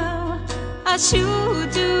now I sure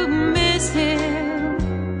do miss him.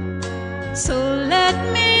 So let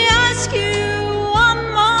me ask you one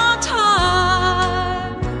more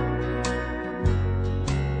time.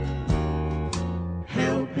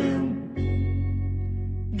 Help him,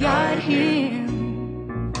 guide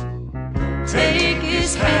him, take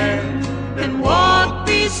his hand and walk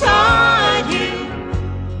beside him,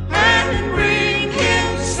 and bring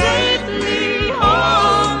him safely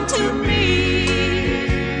home to me.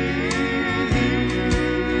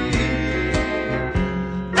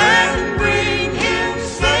 And bring him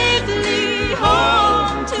safely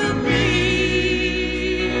home to me.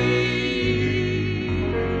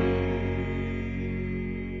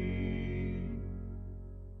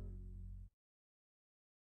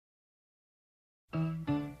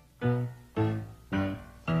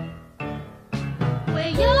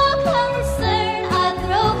 Where you're concerned, I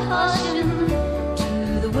throw caution to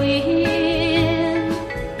the wind.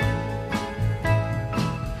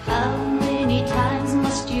 How many times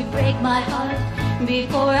must you break my heart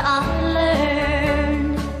before I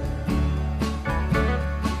learn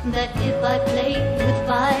that if I play with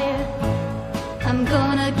fire, I'm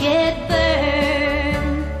gonna get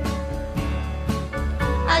burned?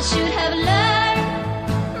 I should have learned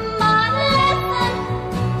my lesson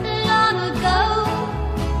long ago,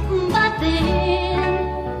 but then,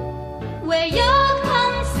 where you're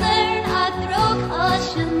concerned, I throw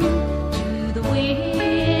caution to the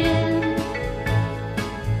wind.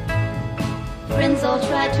 Friends all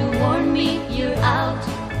try to warn me you're out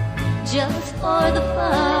just for the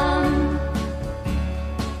fun,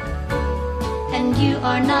 and you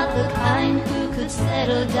are not the kind who could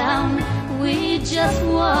settle down with just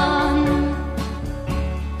one.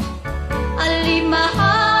 I leave my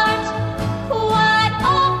heart wide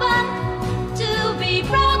open to be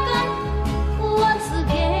broken once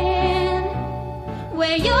again.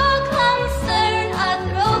 Where you're concerned, I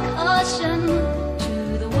throw caution to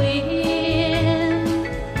the wind.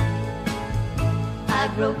 I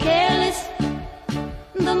grow careless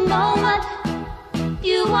the moment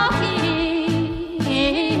you walk in.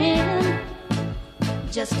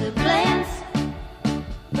 Just a glance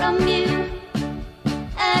from you,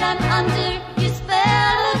 and I'm under your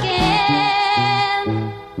spell again.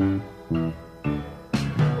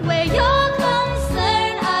 Where you're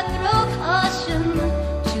concerned, I throw caution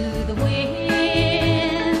to the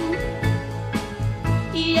wind.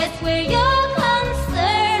 Yes, where you're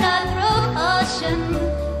concerned, I throw caution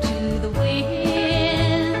to the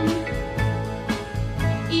wind.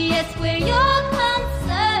 Yes, where you're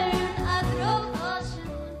concerned, I throw caution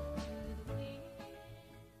to the wind.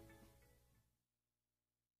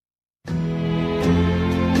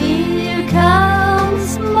 Here comes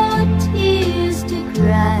more tears to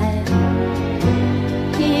cry.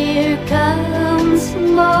 Here comes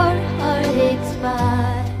more heartaches by.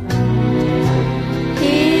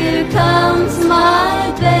 Here comes my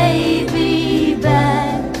baby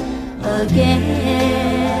back again.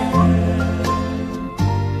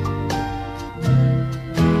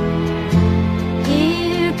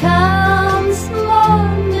 Here comes more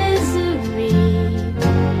misery.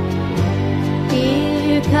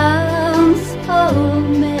 Here comes old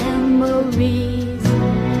memories.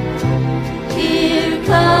 Here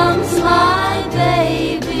comes my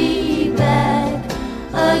baby back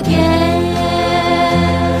again.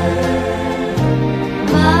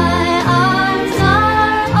 My arms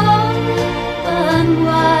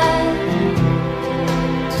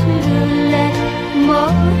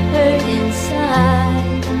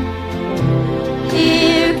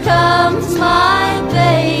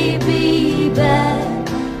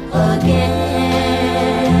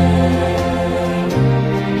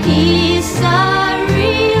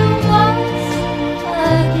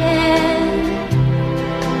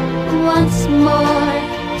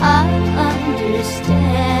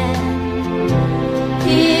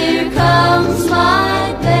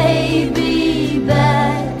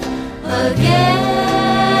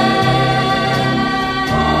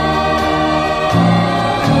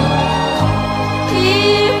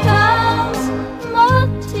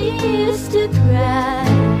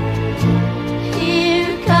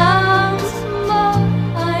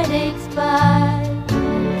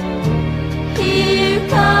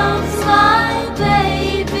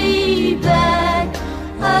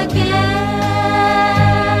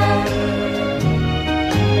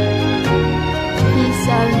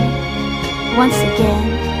once again,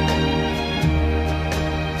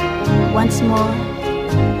 once more,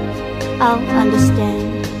 I'll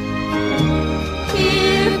understand.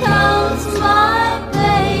 Here comes my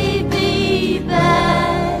baby back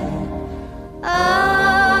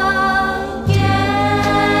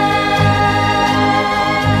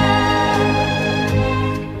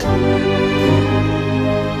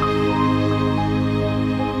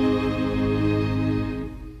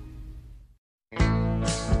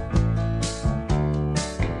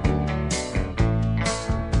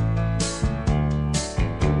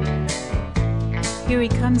Here he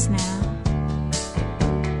comes now.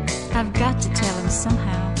 I've got to tell him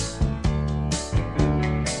somehow.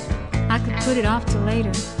 I could put it off till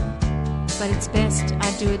later, but it's best I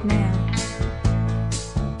do it now.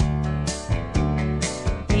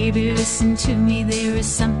 Baby, listen to me, there is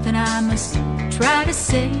something I must try to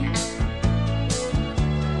say.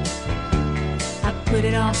 I put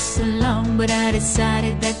it off so long, but I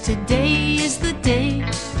decided that today is the day.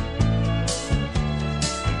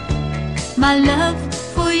 My love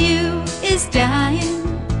for you is dying.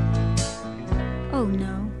 Oh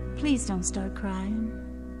no, please don't start crying.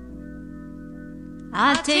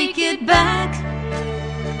 I take it back,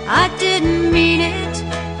 I didn't mean it.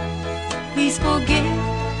 Please forget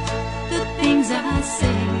the things I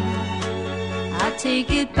say. I take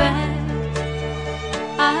it back,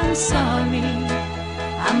 I'm sorry.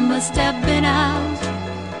 I must have been out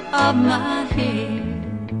of my head.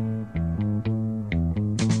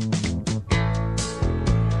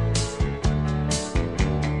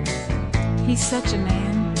 He's such a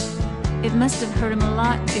man. It must have hurt him a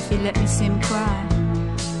lot if he let me see him cry.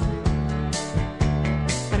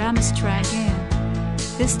 But I must try again.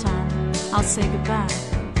 This time, I'll say goodbye.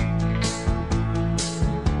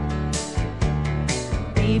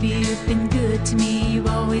 Baby, you've been good to me. You've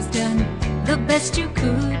always done the best you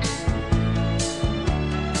could.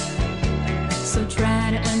 So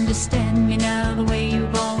try to understand me now the way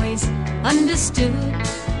you've always understood.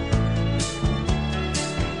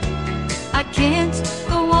 I can't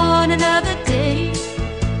go on another day.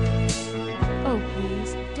 Oh,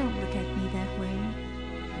 please, don't look at me that way.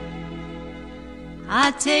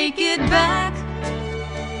 I take it back,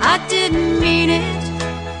 I didn't mean it.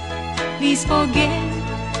 Please forget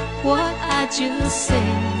what I just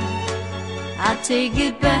said. I take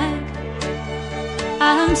it back,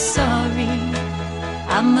 I'm sorry.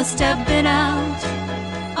 I must have been out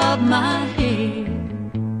of my head.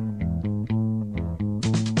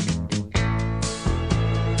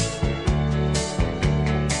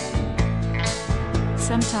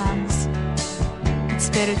 Sometimes it's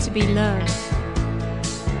better to be loved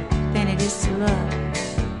than it is to love.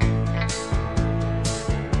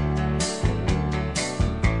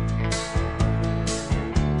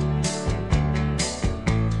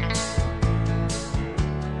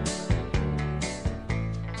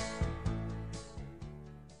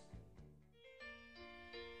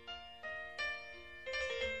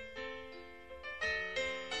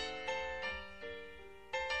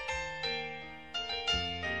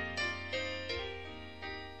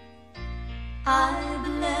 I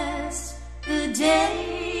bless the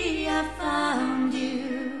day I found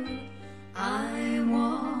you. I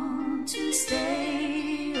want to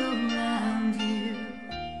stay around you,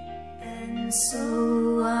 and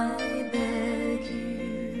so I beg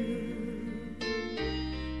you,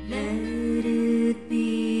 let it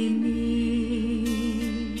be me.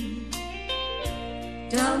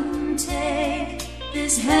 Don't take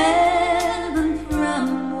this heaven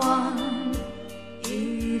from one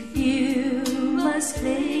if you must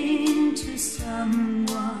cling to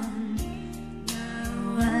someone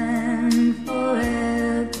now and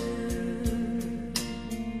forever.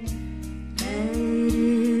 Let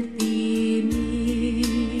it be me.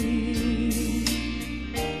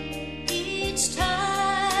 Each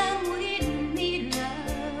time we meet,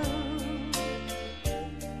 love,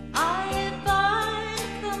 I find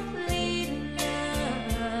complete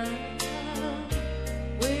love.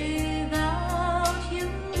 Without you,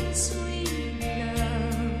 sweet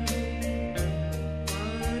love,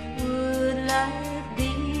 what would life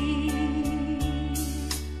be?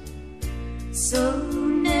 So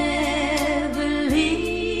never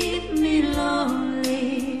leave me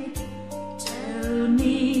lonely. Tell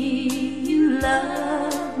me you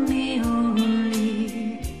love me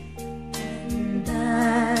only, and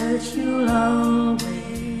that you'll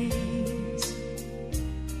always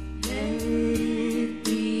let it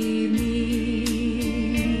be me.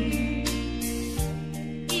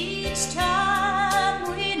 Each time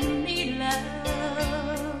we meet,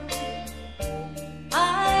 love, I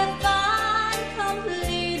find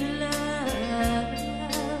complete love.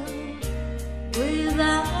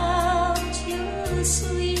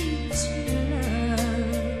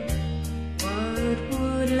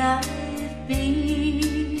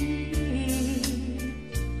 be.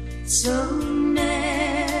 So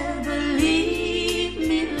never leave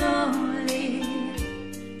me lonely.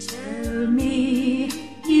 Tell me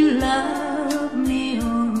you love me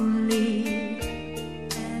only,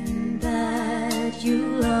 and that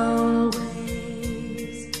you'll always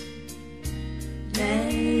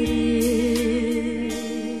let it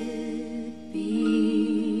be.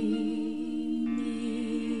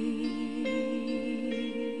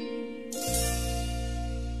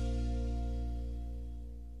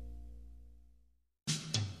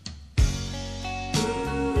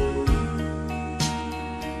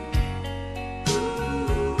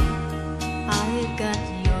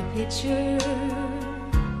 Picture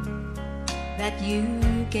that you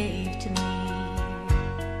gave to me,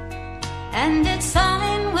 and it's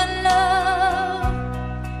signed with love,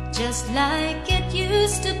 just like it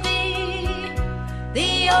used to be.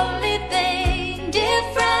 The only thing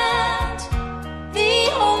different, the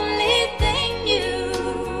only thing new,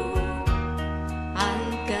 I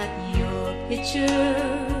got your picture,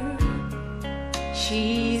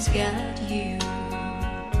 she's got you.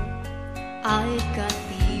 I've got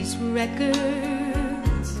these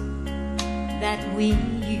records that we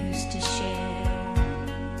used to share,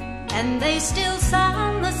 and they still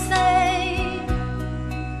sound the same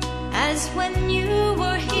as when you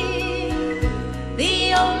were here.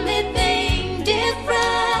 The only thing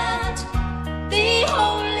different, the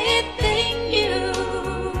only thing new,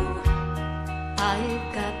 I've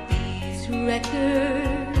got these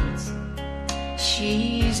records,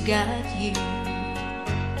 she's got you.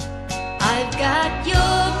 I've got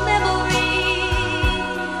your memory,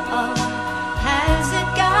 oh, has it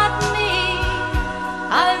got me?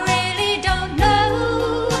 I really don't know,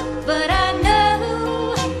 but I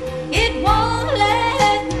know it won't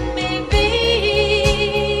let me be.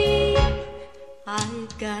 I've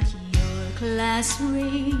got your class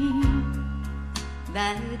ring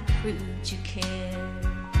that proved you care,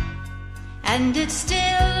 and it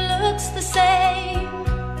still looks the same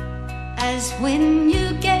as when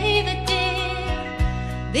you gave it, dear.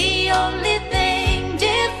 The only thing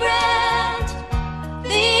different,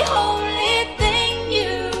 the only thing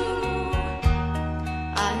new,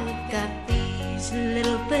 I've got these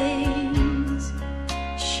little things,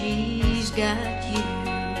 she's got you.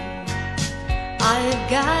 I've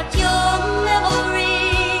got your memory,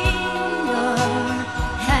 or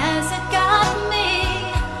has it got me?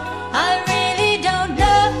 I really don't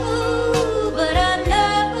know, but I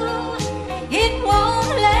know it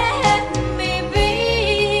won't let me be.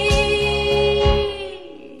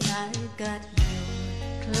 I've got your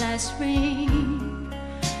class ring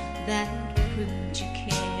that proved you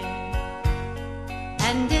care,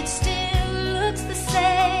 and it still looks the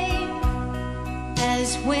same as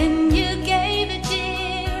when you gave it,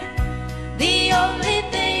 dear. The only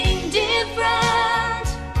thing different,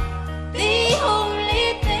 the only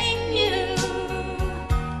thing new,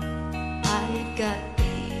 I've got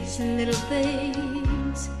these little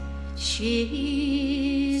things,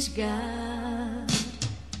 she's got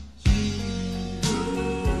you.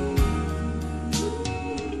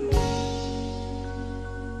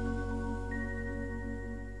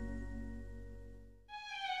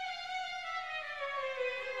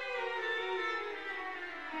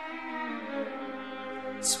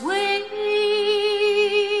 Sweet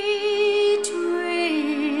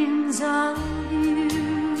dreams of you,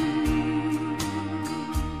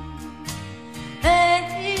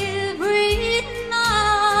 every night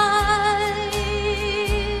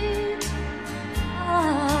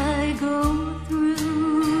I go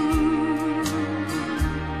through.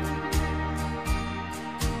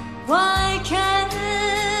 Why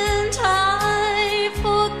can't I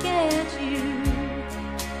forget you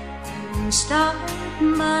and start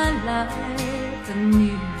my life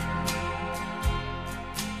anew,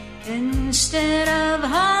 instead of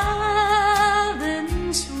having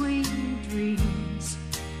sweet dreams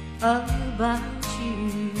about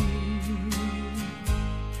you?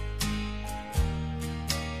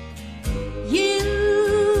 You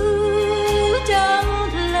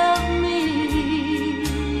don't love me,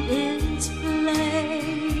 it's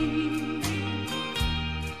plain.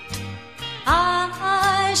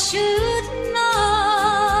 I should know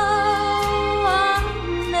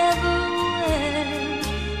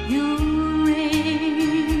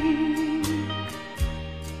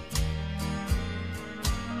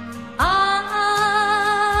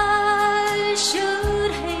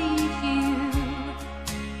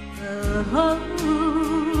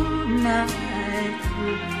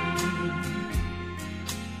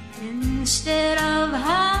instead of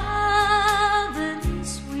having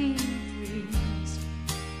sweet dreams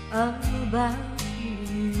about about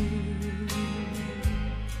you.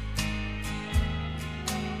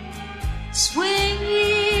 Sweet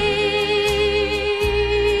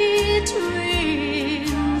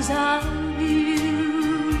dreams of you,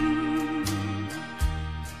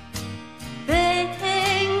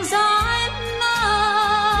 things I know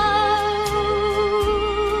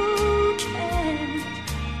can't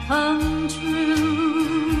come true.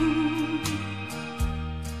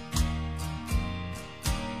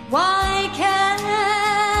 Why can't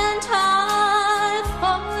I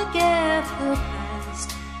forget the past,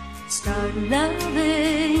 start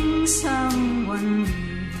loving someone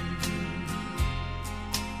new,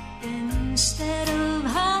 instead of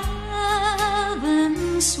having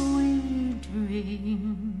sweet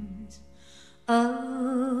dreams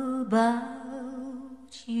about